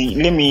me see.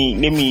 Let me.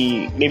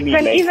 You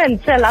can even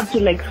sell up to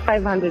like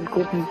 500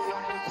 copies.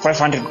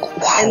 500.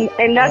 Wow.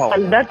 And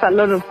that's a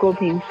lot of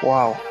copies.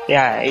 Wow.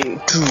 Yeah.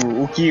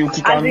 True. Okay.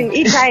 As in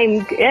each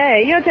time,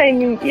 your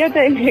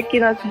time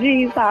kina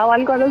sijui saa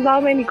walikuwa na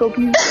how many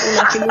copies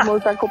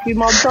unakilimoza copy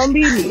mob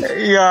mbili.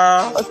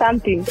 Yeah. Or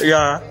something.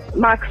 Yeah.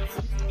 Max.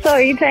 So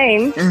each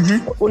time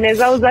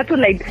unaweza uza tu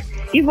like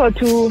hivyo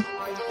tu.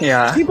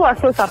 Yeah. People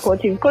are so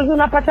supportive because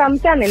unapata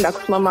mtu anaenda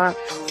kusimama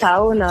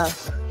tao na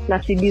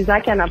CD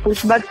zake ana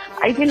push, but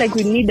I feel like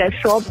we need a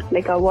shop,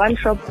 like a one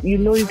shop,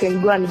 you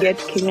can go and get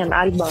Kenyan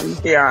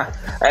albums. Yeah.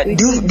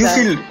 Do you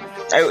feel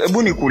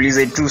hebu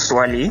nikuulize tu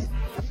swali.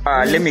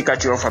 Let me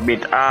cut you off a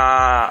bit.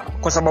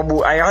 Kwa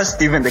sababu I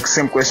asked even the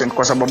same question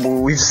kwa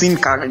sababu we've seen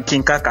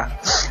King Kaka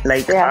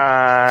like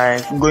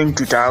going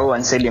to Tao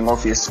and selling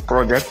off his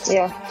projects.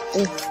 Yeah.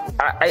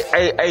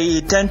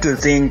 I tend to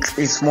think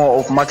it's more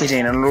of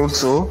marketing and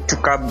also to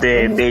cap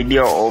the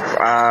idea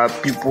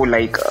of people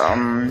like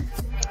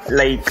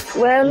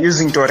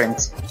using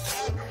torrents.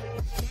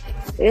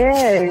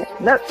 Yeah,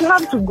 you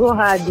have to go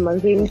hard man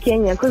in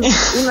Kenya because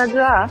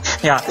unajua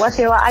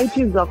whatever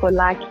iTunes wako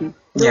lucky.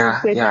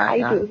 Yeah.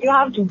 You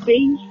have to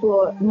pay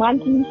for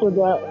monthly for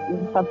the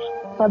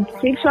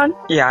subscription.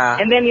 Yeah.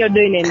 And then you're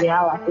doing it in the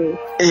hour.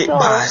 So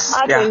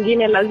hata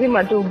wengine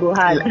lazima tu go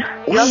hard.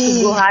 You have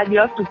to go hard. You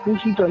have to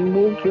push it on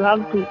move. You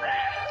have to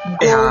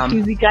go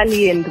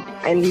physically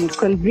and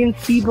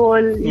convince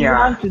people. You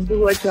have to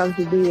do what you have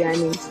to do.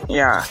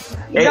 Yeah.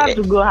 You have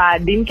to go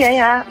hard. In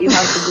Kenya, you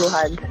have to go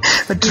hard.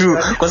 True.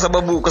 Kwa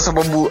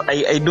sababu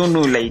I don't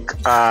know like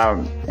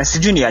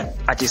sijui ni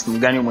artist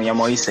mgani mwenye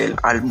amewahi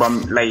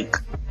album like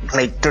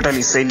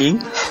totally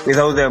selling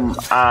without them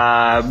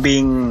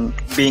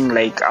being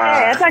like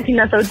hata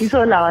kina Sauti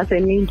Sol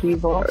wasemingi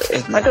hivyo.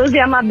 But those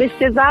are my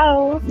best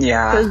zao.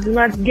 Yeah. Because do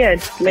not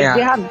get like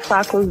they have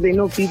circles, they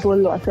know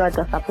people also at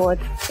support.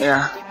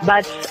 Yeah.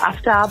 But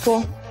after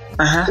hapo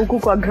huku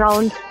kwa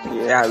ground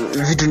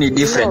vitu ni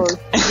different.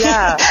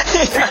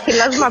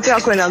 Lazima pia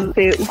kuna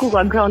mse huku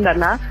kwa ground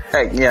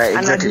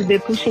exactly. They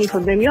pushing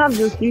for them.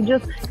 You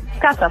just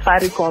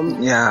Safaricom.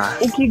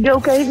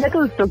 Ukigeuka hivi hata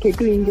usitoke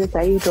tu nje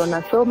sahi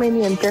utaona so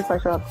many M-Pesa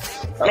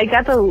shops. Like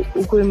hata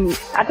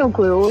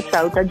ukwe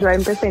ocha utajua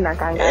M-Pesa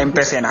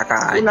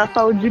inakaa.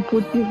 Unafaa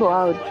ujiput hivyo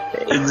out.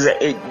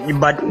 Exactly.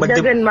 But it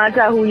doesn't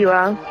matter who you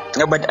are.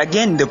 But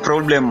again, the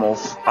problem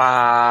of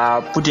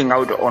putting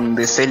out on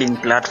the selling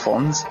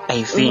platforms,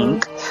 I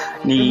think,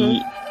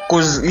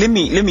 because let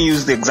me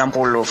use the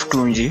example of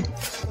Tunji.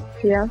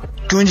 Yeah.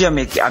 Tunji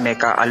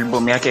ameka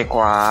album yake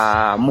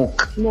kwa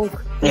Mook.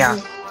 Yeah.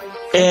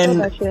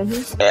 And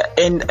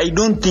I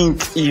don't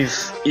think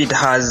if it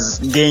has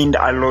gained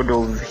a lot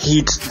of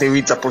hit the way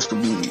it's supposed to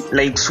be.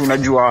 Like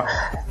unajua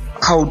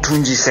how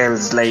Tunji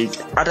sells, like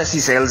hata si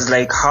sells,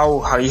 like how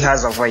he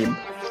has a vibe.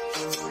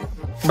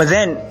 But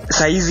then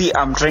saizi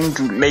I'm trying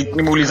to like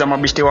nimeuliza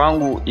mabeshte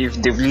wangu if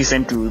they've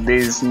listened to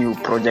this new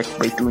project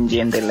by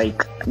Tunji and they're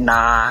like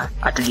nah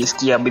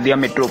atujisikia bidhi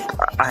ametop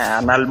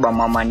an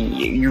album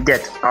amani you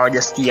get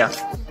hawajasikia.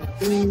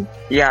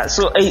 Yeah,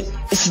 so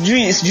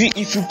sijui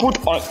if you put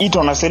it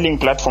on a selling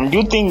platform, do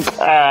you think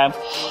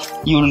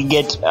you'll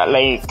get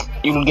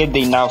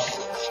the enough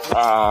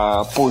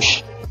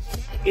push?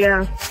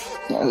 Yeah.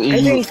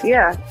 I think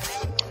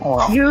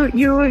Wow.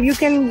 You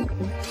can.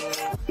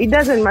 It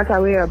doesn't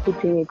matter where you're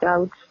putting it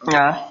out.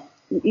 Yeah.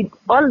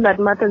 All that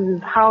matters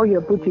is how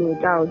you're putting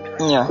it out.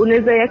 Yeah.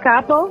 Unaweza weka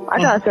hapo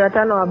hata watu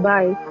watano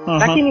wabai,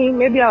 lakini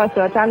maybe watu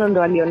watano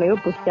ndo waliona hiyo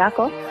post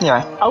yako.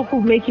 Yeah. Au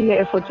kumake ile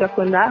effort ya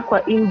kwenda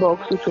kwa inbox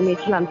utumie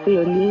kila mtu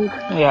hiyo link.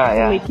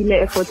 Kumake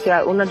ile effort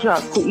ya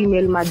unajua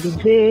ku-email ma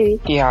DJ.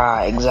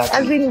 Yeah, exactly.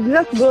 As in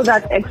just go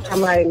that extra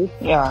mile.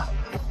 Yeah.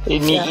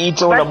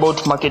 It's all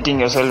about marketing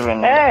yourself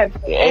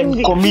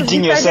and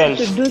committing yourself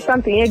to do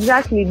something.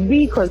 Exactly.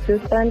 Be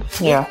consistent.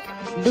 Yeah.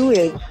 Do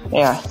it.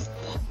 Yeah.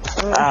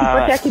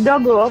 Ukipatia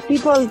kidogo,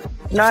 people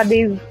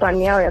nowadays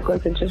span yao ya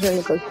concentration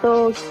iko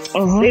so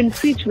they'll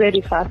switch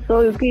very fast.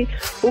 So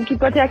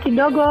ukipatia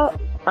kidogo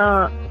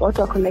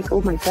watu wako like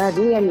oh my god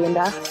huyu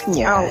alienda.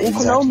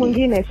 Kuna huyu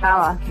mwingine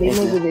sawa. They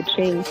move with the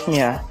train.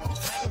 Yeah.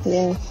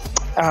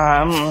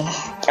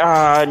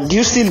 Do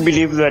you still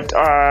believe that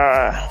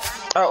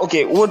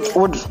okay,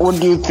 what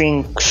do you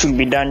think should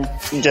be done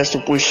just to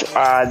push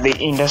the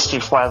industry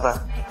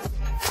further?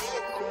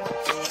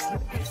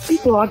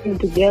 People working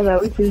together,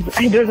 which is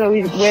I don't know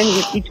when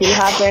it will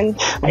happen.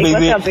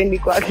 What happened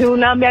kwake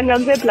unaambianga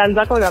mzee plan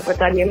zako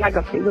unapatania na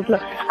kafizo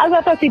plan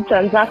hata si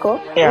plan zako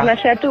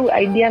unashare tu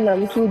idea na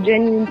mtu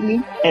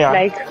genuinely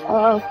like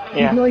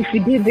you know if we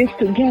did this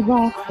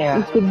together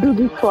we could do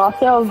this for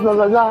ourselves blah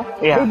blah blah.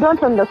 They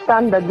don't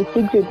understand that the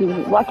secret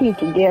is working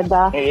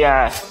together.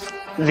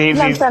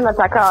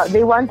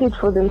 They want it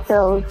for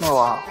themselves. Oh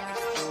wow.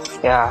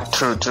 Yeah,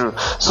 true.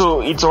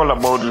 So it's all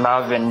about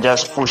love and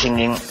just pushing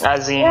in,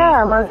 as in.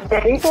 Yeah, man.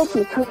 Hip hop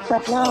ni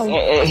culture now.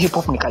 Hip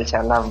hop ni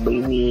culture, love,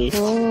 baby.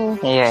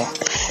 Yeah.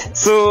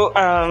 So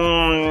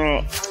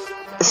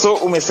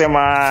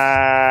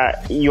umesema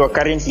you are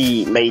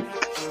currently like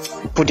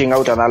putting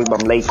out an album,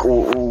 like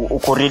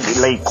uko ready,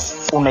 like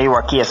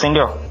unaiwakia, si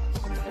ndio?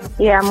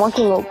 Yeah, I'm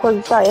working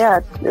because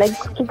like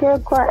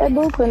tukikuwa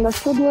able kwenda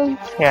studios.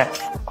 Yeah.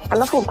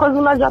 Alafu cause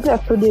unajua pia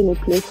studio ni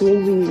place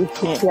wezi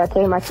ya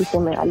time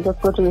akisema I'll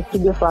just go to the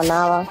studio for an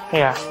hour.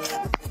 Yeah.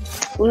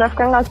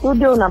 Unafikanga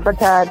studio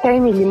unapata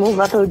time ili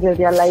move hata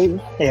ujarealize.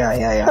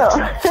 Yeah.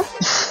 So,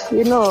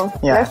 you know,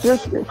 let's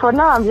just for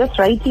now I'm just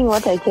writing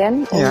what I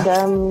can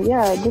and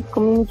just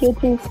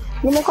communicating.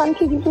 Nimekuwa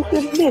nikijitu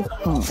feedback.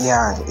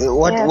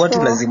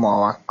 Watu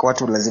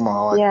lazima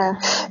wawak. Yeah.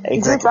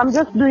 Exactly. I'm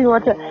just doing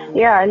what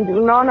and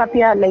unaona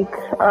pia like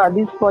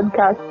this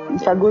podcast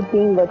is a good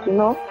thing, but you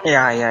know.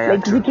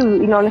 Like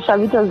vitu inaonesha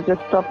vitu has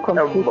just stop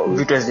completely.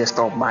 Vitu has just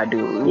stop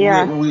madu.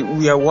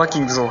 We are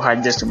working so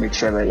hard just to make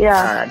sure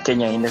that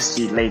Kenya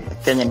industry,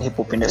 like Kenyan hip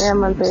hop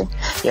industry.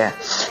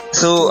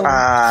 So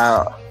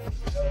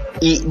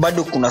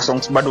bado kuna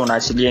songs bado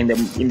unaachilia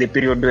in the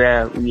period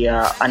where we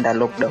are under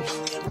lockdown.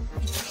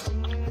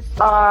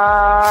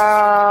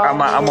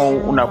 Ama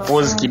una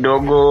pause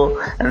kidogo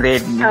and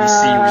then we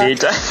see you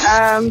later.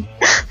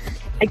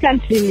 I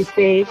can't really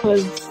say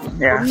because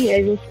for me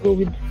I just go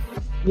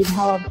with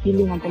how I'm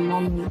feeling at the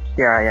moment.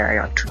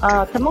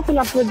 Kama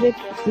kuna project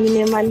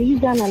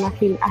nimemaliza na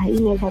feel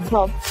inaweza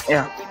drop.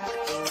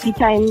 The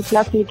time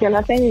plus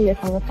nikiona time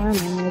nimefanya sana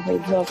inaweza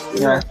drop.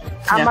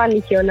 Ama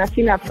nikiona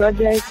sina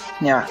project.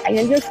 I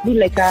can just do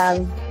like a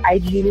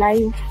IG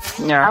live.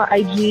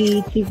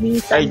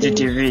 IGTV.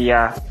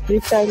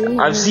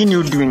 I've seen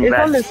you doing it's that.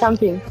 It's always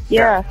something.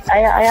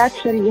 I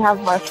actually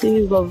have a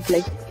series of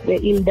like the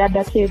Il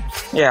Dada tapes.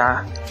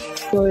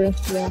 So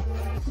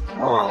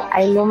Wow.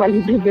 I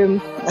normally do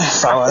them.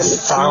 Sour.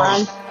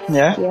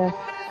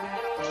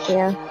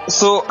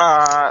 So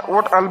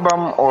what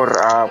album or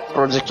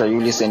project are you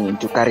listening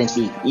to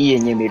currently?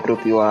 Yenye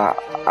medropiwa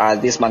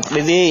this month.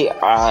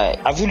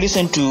 Have you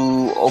listened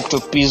to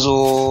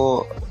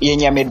Octopizo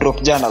yenye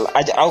amedrop jana?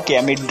 Okay,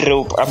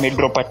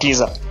 amedrop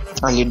Atiza.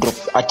 Alidrop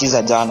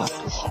Atiza jana.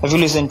 Have you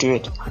listened to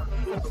it?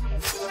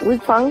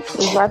 Which song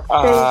is that?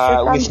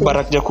 With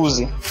Barak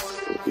Jacuzzi.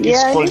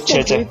 It's called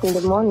Cheche. In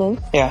the morning.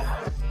 Yeah.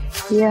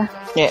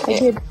 I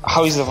did.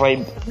 How is the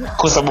vibe?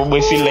 Because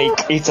I feel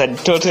like it's a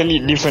totally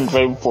different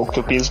vibe for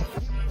Octopizo.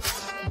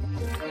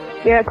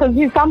 Yeah, because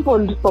he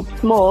sampled Pop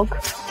Smoke.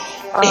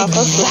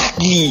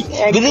 Exactly.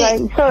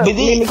 So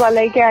nilikuwa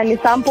like ni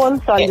sample,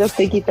 so I just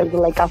take it as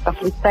like after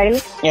freestyle.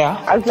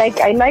 I was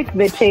like, I like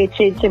the Che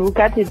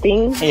Bukati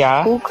thing.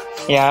 Hook.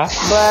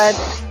 But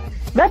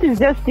that is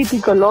just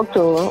typical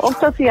Octo.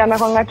 Octo si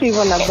anakwanga tu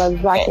hivyo na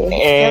buzz zake.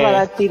 Never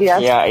that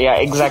serious.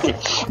 Exactly.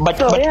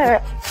 But I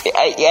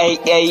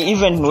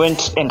even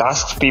went and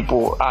asked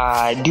people,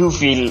 do you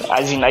feel,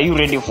 as in, are you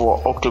ready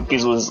for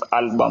Octopizo's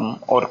album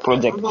or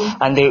project?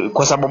 And they,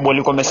 kwa sababu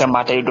walikuwa wamesema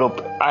ata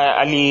drop,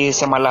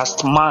 alisema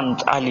last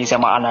month,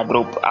 alisema ana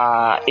drop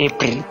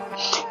April.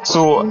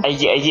 So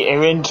I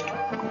went,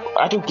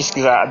 hata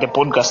ukisikiza the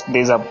podcast,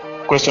 there's a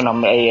question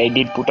I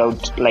did put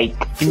out, like,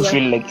 do you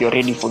feel like you're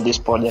ready for this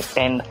project?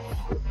 And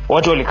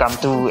what will come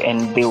through,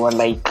 and they were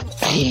like,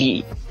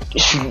 really,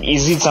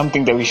 is it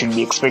something that we should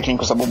be expecting?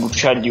 Kwa sababu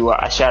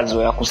tushajua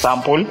ashazoea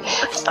kusample.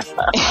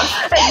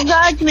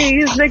 Exactly,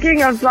 he's the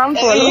king of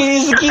samples.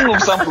 He's the king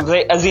of samples.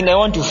 As in, I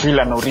want to feel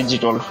an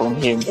original from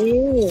him.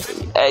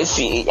 I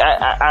see.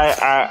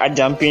 I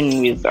jump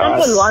in with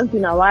sample once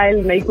in a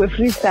while, like with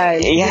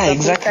freestyle.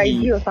 Exactly.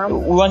 We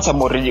want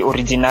some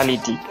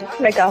originality.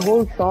 Like a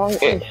whole song.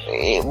 And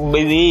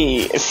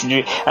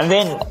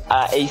then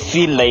I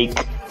feel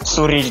like,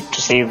 sorry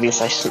to say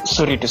this.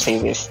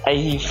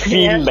 I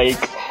feel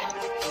like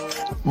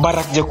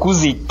Barak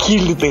Jacuzzi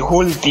killed the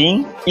whole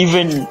thing,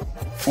 even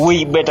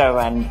way better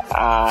than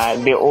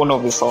the owner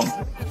of the song.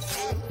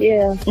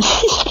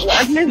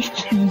 At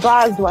least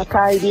bars were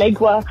tied, like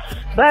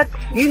but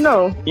you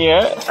know.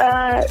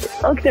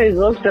 Octo is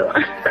Octo.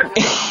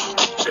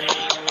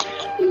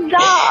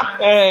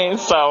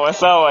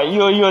 Sawa.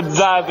 Hiyo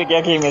za peke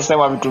yake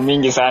imesema vitu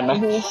mingi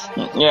sana.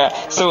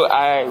 So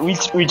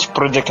which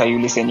project are you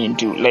listening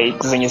to,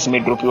 like zenye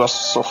zimedropiwa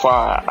so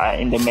far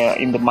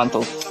in the month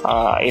of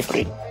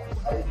April?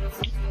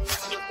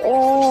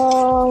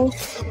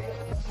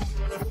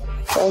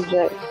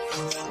 Project.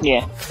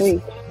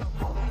 Wait.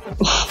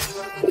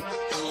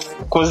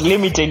 Because let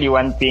me tell you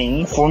one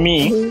thing, for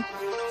me,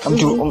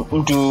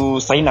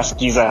 mtu saina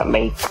skiza,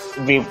 like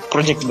the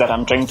project that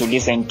I'm trying to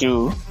listen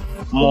to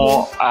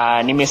more,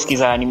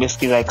 nimesikiza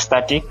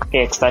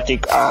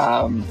ecstatic.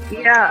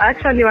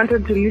 Actually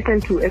wanted to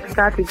listen to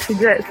ecstatic.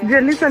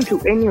 Sija listen to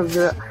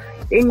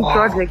any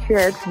project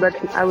yet, but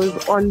I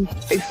was on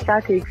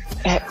ecstatic.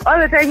 All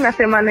the time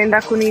nasema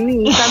naenda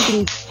kunini,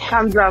 something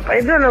comes up.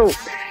 I don't know.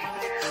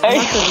 I'm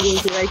not going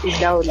to write it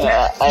down.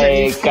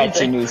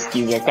 Catching you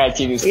skiza.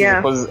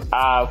 Because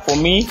for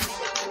me,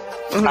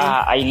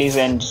 I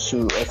listened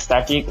to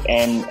Ecstatic,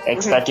 and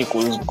Ecstatic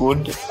was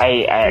good.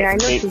 I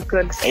know she's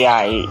good.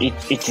 Yeah,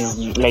 it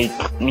is like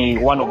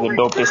one of the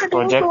dopest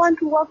projects. I want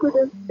to work with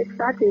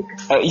Ecstatic.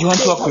 You want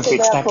to work with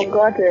Ecstatic?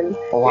 Forgotten.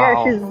 Wow.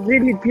 Yeah, she's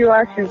really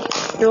pure. She's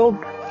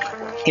dope.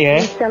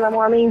 Yeah.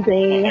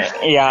 Amazing.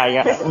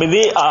 Yeah.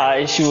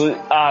 But she was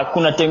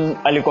kuna time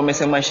alikuwa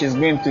amesema she's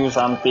going through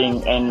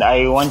something, and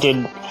I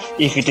wanted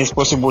if it is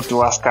possible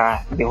to ask her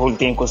the whole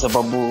thing kwa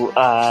sababu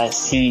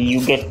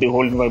you get the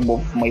whole vibe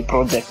of my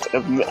project,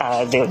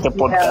 the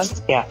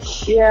podcast.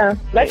 Yeah.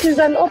 But she's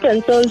an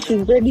open soul.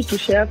 She's ready to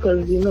share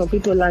because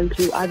people learn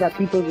through other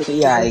people's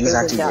experiences. Yeah,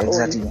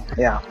 exactly.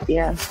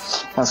 Yeah.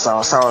 So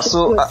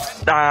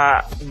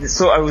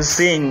I was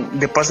saying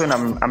the person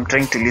I'm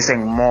trying to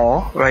listen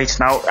more right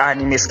now.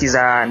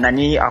 Nimesikiza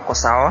nani ako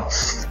sawa.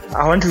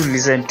 I want to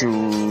listen to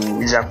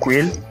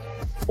Jacquil.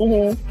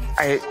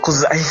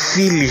 Because I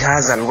feel he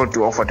has a lot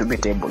to offer to the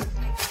table,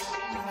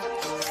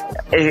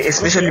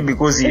 especially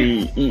because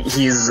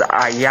he's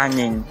a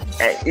youngin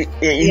in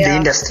the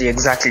industry.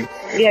 Exactly.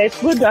 Yeah, it's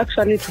good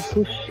actually to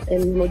push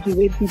and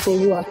motivate people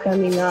who are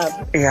coming up.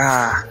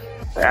 Yeah.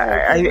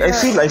 I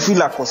feel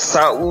like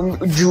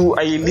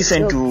I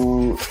listen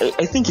to,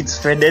 I think it's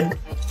Faded,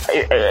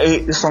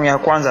 song ya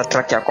kwanza,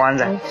 track ya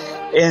kwanza,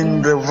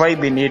 and the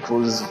vibe in it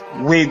was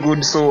way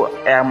good, so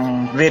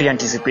I'm very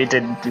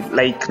anticipated,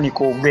 like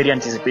Nico, very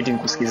anticipating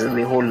kusikiza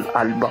the whole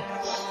album.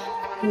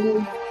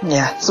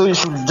 Yeah, so you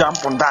should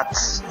jump on that.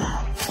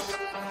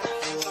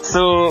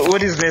 So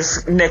what is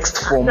this next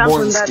for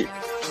Monski?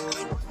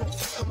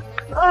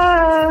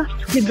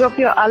 You drop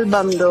your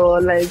album though,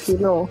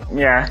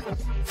 Yeah.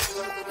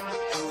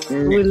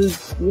 We'll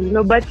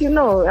know, but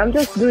I'm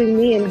just doing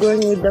me and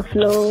going with the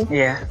flow.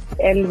 Yeah.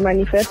 And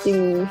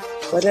manifesting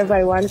whatever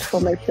I want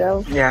for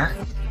myself. Yeah.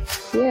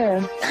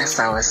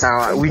 Sawa.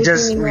 We are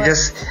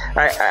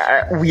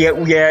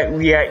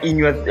in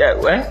your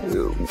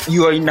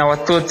you are in our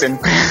thoughts and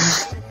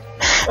prayers.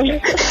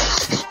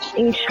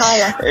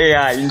 Inshallah.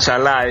 Yeah,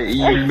 inshallah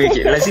you'll make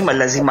it.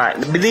 Lazima.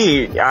 But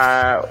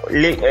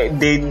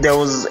there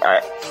was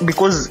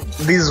because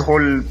this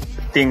whole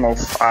thing of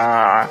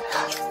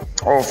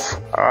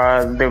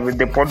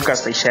the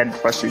podcast I shared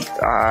first with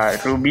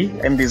Ruby,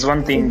 and there's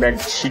one thing that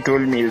she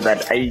told me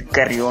that I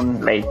carry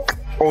on like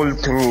all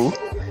through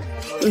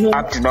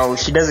up to now.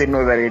 She doesn't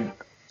know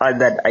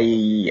that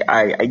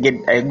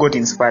I got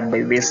inspired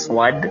by this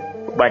word,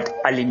 but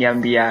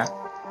aliniambia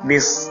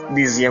this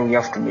year we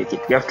have to make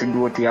it. We have to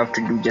do what we have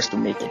to do just to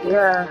make it.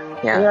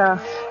 Yeah.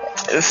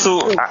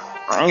 So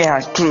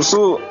true.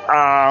 So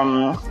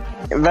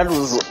that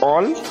was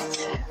all.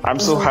 I'm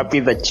so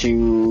happy that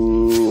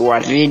you were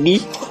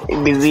ready.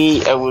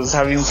 Busy, I was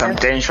having some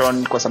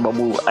tension because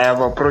I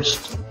have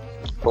approached.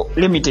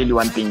 Let me tell you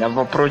one thing. I've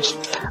approached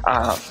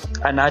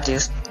an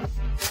artist,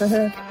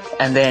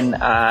 and then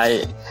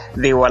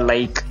they were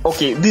like,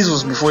 okay, this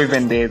was before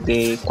even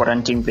the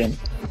quarantine thing.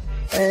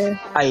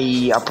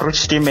 I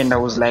approached him and I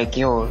was like,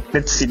 yo,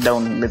 let's sit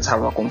down, let's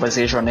have a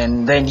conversation.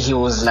 And then he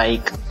was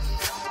like,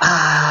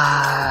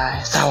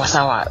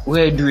 sawa,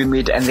 where do we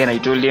meet? And then I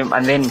told him,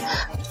 and then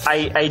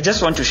I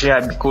just want to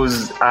share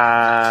because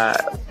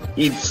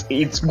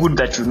it's good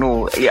that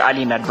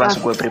early in advance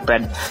we're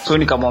prepared. So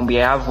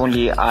nikamwambia I have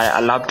only a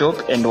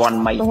laptop and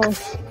one mic.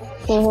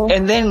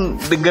 And then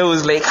the guy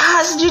was like,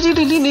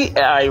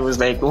 I was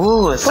like,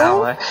 oh,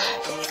 sawa.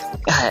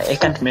 I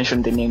can't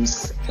mention the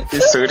names,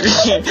 sorry.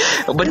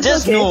 But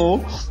just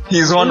know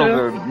he's one of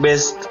the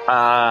best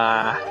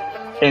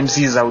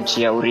MCs out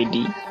here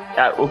already.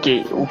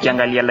 Okay,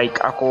 ukiangalia like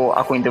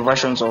ako in the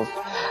versions of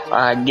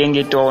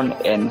Gengeton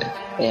and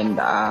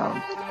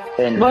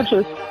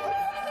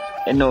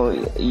no,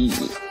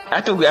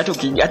 hata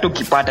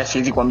ukipata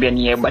siwezi kuambia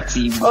ni but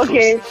see.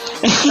 Okay.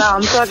 No,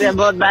 I'm sorry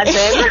about that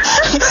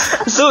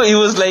then. So it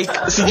was like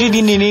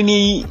sijui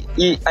nini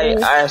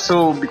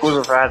so because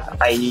of that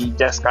I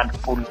just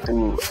can't pull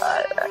through.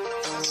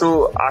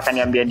 So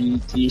akaniambia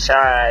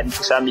nikisha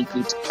make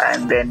it,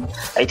 and then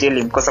I tell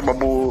him kwa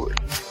sababu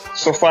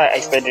so far I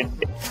started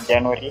in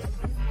January.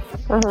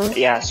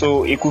 Yeah,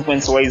 so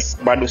equipment wise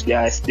bado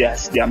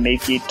sija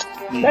make it.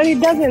 But it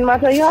doesn't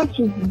matter. You have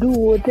to do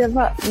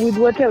whatever.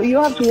 You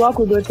have to work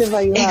with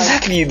whatever you have.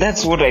 Exactly,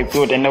 that's what I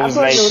thought, and I was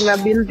like,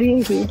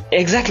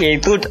 exactly. I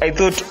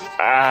thought.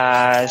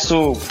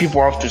 So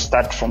people have to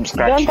start from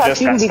scratch. Don't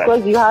assume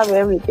because you have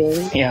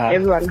everything. Yeah.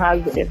 Everyone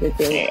has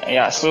everything.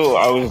 Yeah. So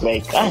I was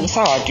like, it's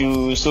hard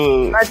to.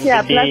 So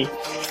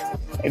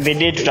the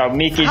day to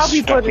make it. How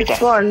people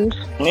respond?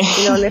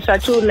 Inaonesha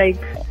tu like.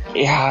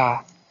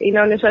 Yeah.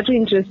 Inaonesha tu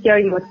interest yao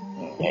in what.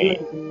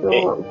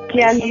 So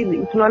clearly,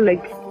 it's not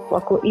like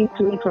wako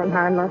into it on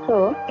Hana.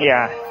 So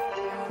yeah,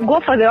 go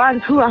for the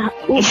ones who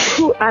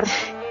are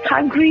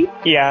hungry.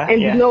 Yeah,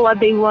 and know what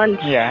they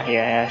want.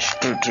 Yeah,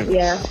 true.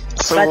 Yeah,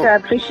 so, but I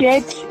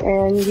appreciate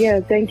and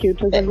thank you.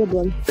 It was a good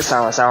one.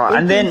 Sawa.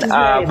 And then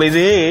by the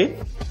way,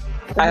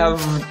 I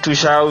have to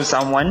shout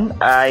someone.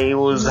 I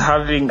was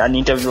having an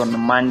interview on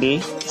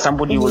Monday.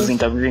 Somebody was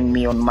interviewing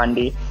me on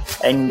Monday,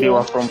 and they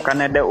were from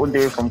Canada, all the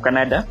way from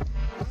Canada.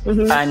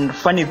 And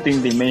funny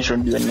thing, they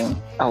mentioned your name.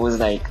 I was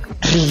like,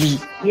 really?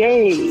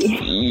 Yay.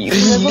 Really?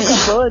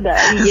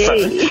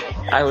 Yay.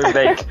 I was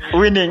like,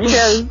 winning.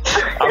 Yes.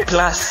 A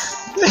plus.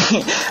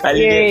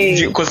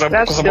 Because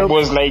I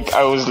was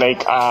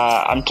like,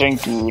 I'm trying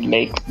to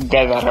like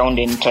gather around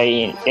and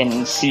try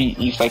and see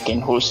if I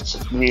can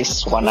host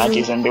this one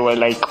artist, and they were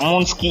like,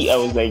 Monski. I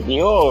was like,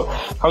 yo,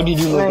 how did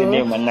you know the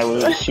name? And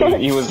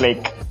he was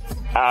like,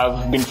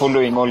 I've been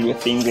following all your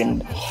things,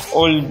 and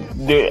all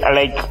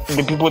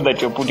the people that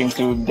you're putting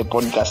through the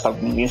podcast, I've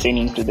been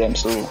listening to them.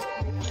 So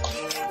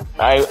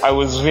I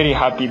was very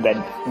happy that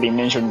they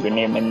mentioned your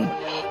name, and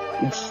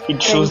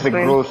it shows the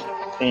growth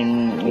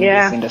in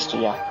this industry.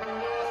 So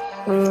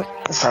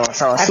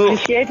I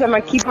appreciate it.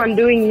 I keep on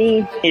doing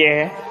me.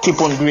 Yeah,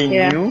 keep on doing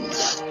you.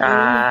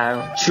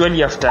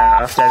 Surely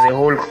after the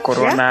whole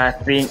Corona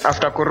thing,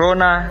 after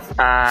Corona,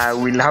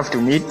 we'll have to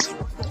meet.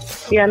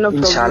 Yeah, no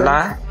problem.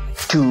 Inshallah,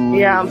 to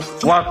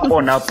work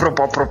on a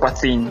proper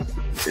thing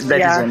that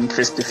is on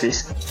face to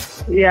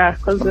face. Yeah,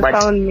 because the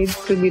sound needs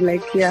to be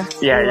like yeah.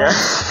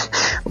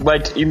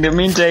 But in the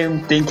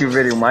meantime, thank you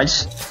very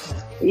much.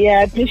 Yeah,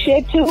 I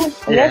appreciate you.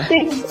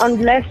 Blessings on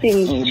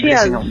blessings. Cheers.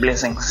 Blessing on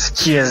blessings.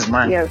 Cheers,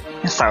 man. Yes.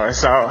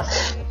 Sour.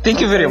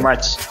 Thank you very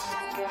much.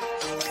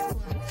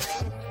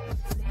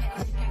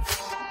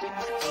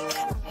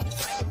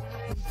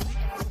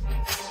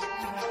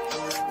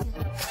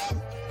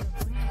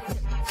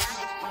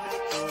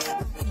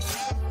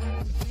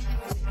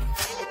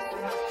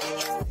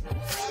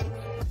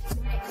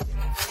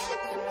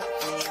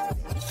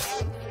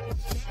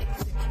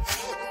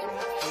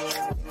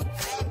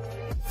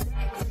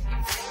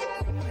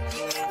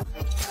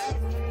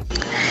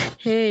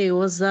 Hey,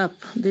 what's up?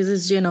 This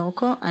is Jane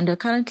Oko, and you're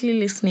currently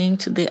listening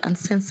to the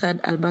Uncensored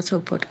Alberto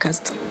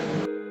podcast.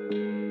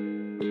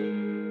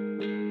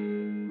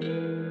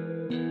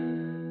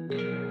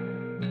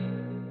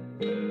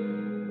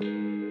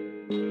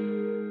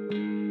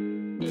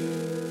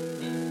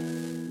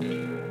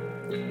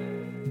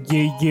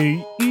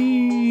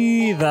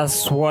 Yeah,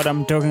 that's what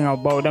I'm talking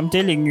about. I'm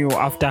telling you,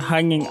 after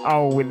hanging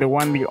out with the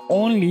one, the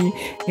only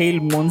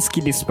Hail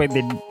Monski, despite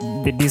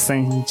the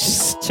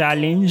distance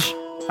challenge,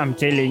 I'm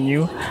telling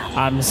you,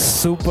 I'm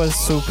super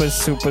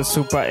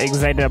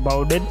excited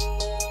about it.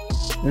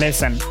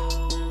 Listen,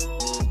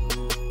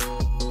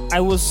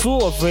 I was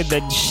so afraid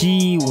that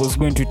she was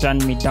going to turn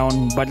me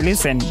down, but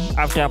listen,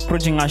 after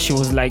approaching her, she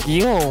was like,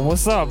 yo,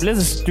 what's up?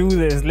 Let's do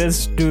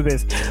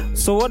this.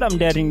 So what I'm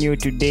telling you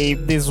today,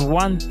 there's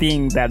one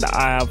thing that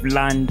I have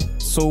learned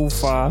so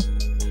far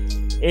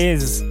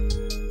is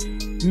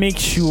make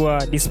sure,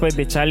 despite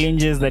the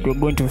challenges that we're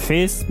going to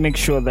face, make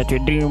sure that your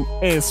dream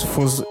is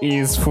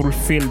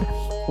fulfilled.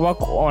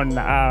 Work on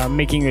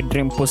making your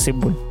dream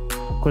possible.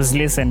 Because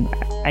listen,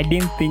 I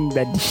didn't think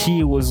that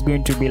she was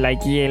going to be like,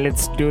 yeah,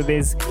 let's do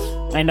this.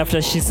 And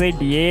after she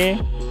said yeah,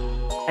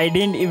 I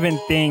didn't even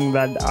think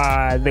that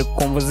the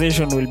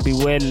conversation will be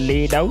well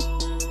laid out,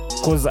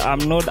 because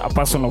I'm not a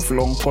person of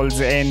long calls,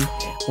 and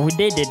we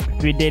did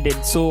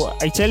it. So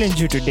I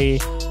challenge you today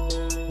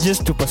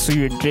just to pursue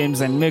your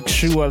dreams and make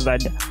sure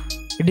that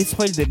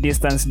despite the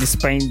distance,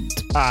 despite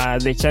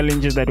the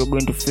challenges that we're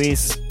going to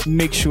face,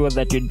 make sure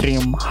that your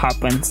dream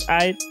happens.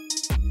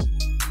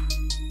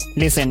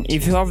 Listen,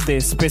 if you have the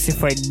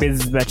specified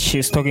base that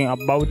she's talking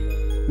about,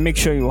 make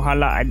sure you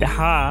holler at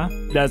her.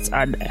 That's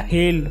at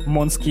Hail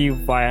Monski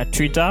via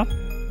Twitter,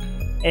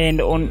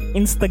 and on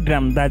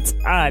Instagram that's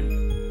at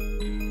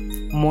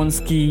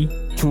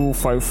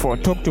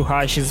Monski254. Talk to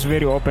her. She's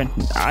very open.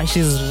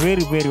 She's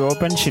very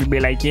open. She'll be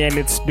like, yeah,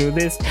 let's do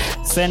this.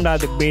 Send her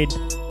the bid.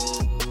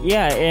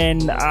 Yeah,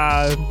 and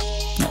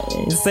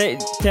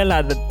tell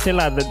her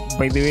that,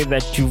 by the way,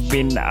 that you've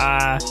been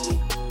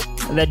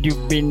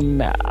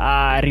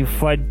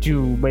referred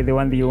to by the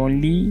one, the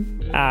only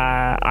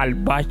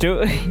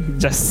Alberto.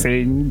 just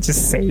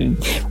saying.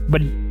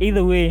 But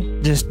either way,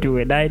 just do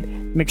it, right?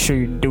 Make sure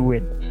you do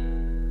it.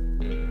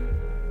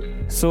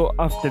 So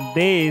after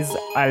this,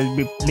 I'll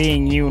be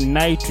playing you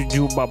Night to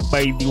Juba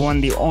by the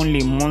one, the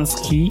only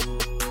Monski,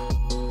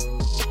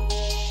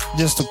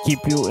 just to keep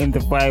you in the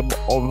vibe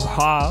of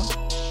her.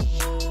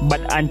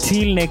 But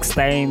until next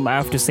time, I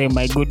have to say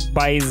my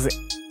goodbyes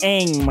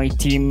and my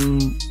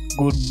team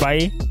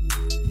goodbye.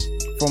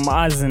 From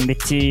us and the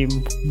team,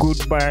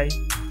 goodbye.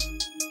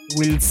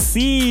 We'll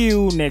see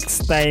you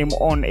next time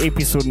on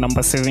episode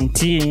number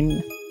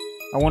 17.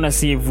 I want to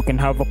see if we can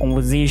have a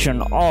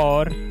conversation,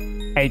 or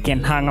I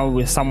can hang out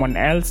with someone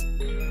else.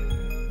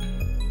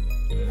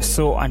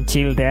 So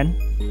until then,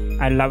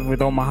 I love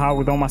with all my heart,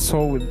 with all my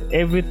soul, with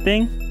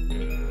everything.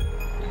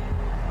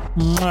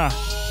 Mwah.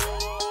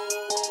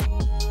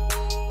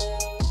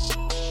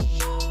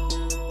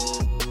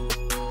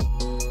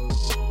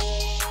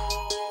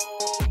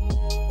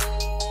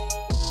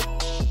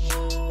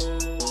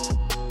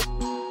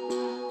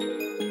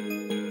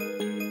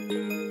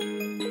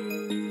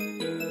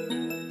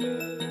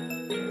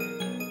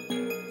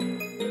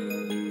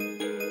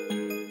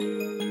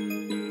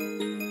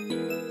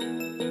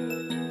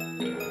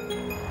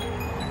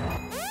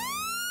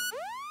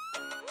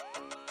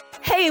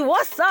 Hey, Hey,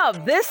 what's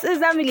up? This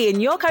is Emily,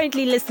 and you're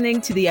currently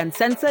listening to the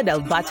Uncensored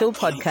Alberto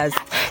podcast.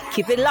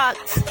 Keep it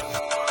locked.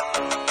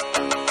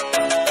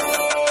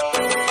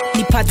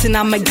 Parting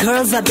on my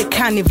girls at the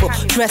carnival,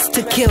 dressed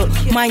to kill,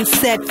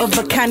 mindset of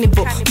a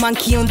cannibal,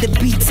 monkey on the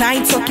beat. I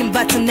ain't talking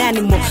about an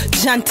animal.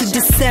 Jan to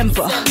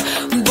December,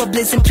 we were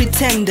blazing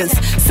pretenders.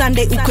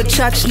 Sunday uko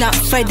church na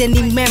Friday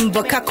ni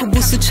member.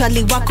 Kakubusu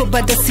chali wako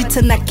bado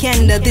sita na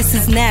kenda. This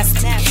is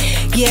nasty,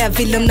 yeah,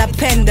 villain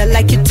napenda.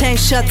 Like you 10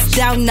 shots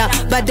down na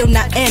bado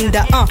na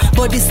enda.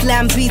 Body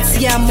slam beats,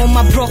 yeah, I'm on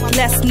my Brock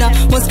Lesnar.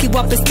 Monski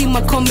wape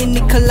stima kumi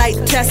Nikolai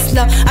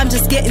Tesla. I'm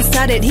just getting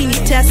started, he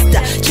need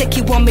tester. Check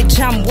you want me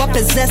jam,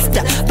 wape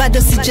zesta, bado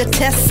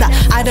sijatesa.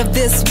 Out of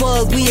this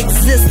world, we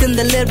exist in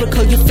the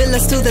lyrical. You feel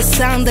us through the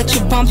sound that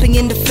you're bumping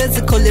in the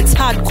physical. It's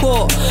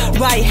hardcore.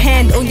 Right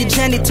hand on your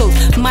genitals,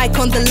 mic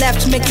on the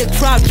left, make the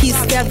crowd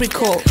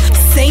hysterical.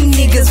 Same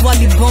niggas while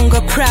you bonga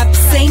crap.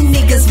 Same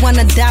niggas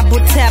wanna double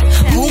tap.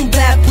 Boom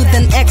bap with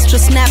an extra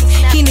snap.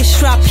 He need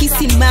strap, he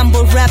see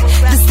mambo rap.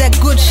 This that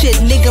good shit,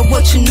 nigga,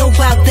 what you know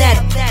about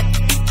that?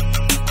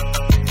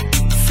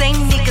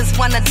 Same niggas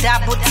wanna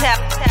double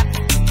tap.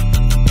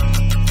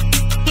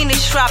 In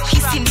his trap, he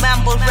see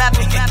mambo rap.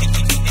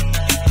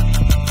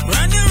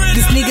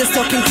 These niggas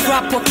talking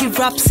crap, walking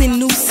raps in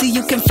Nusi.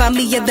 You can find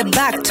me at the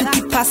back,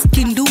 tuki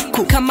paski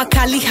nduku. Kama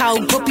kali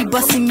haogopi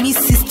basi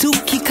misi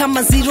stuki.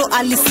 Kama zero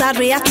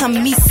alisare ata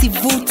misi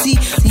vuti.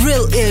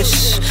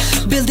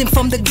 Real-ish, building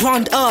from the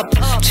ground up.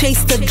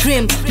 Chase the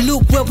dream,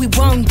 look where we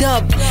wound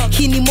up.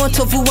 Hini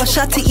moto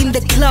vuwashati in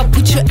the club.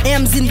 Put your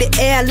M's in the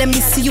air, let me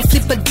see you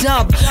flip a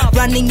dub.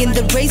 Running in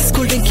the race,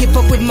 couldn't keep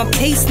up with my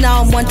pace.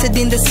 Now I'm wanted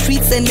in the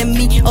streets,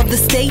 enemy of the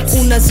states.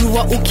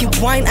 Unazua uki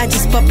wine, I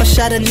just pop a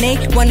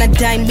Chardonnay. Wanna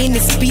die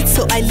minute speed,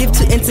 so I live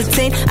to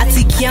entertain.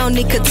 Atikiao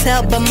nika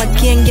tell, but my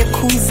gang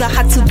yakuza.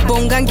 Hatu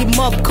bongangi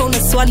mob, kona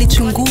swali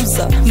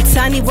chunguza.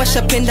 Mtani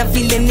washapenda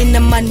vile nina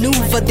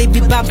maneuver. They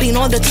be bumping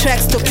all the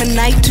tracks, toka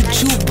night to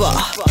Juba.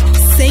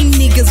 Same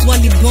niggas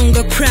wanna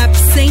bonga crap.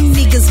 Same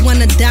niggas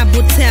wanna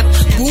double tap.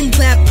 Boom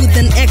bap with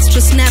an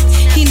extra snap.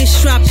 He need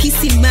strap, he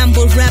see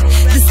mambo rap.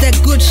 This that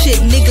good shit,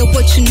 nigga,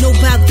 what you know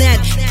about that?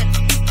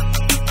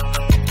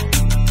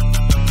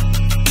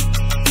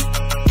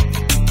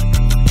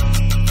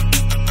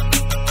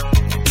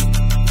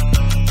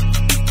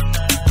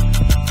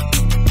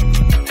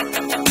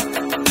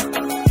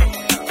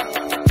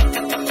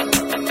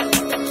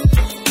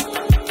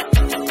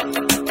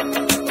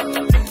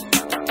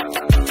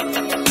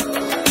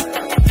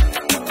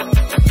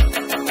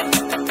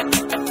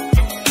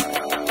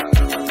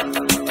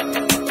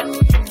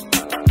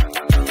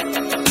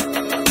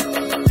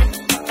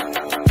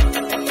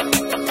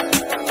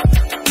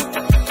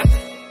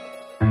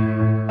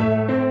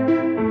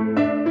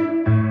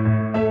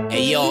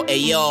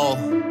 Yo,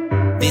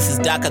 this is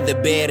Daka the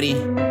Berry,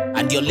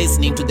 and you're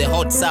listening to the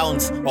hot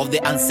sounds of the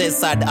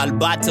uncensored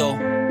Alberto.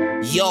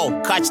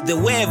 Yo, catch the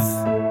wave.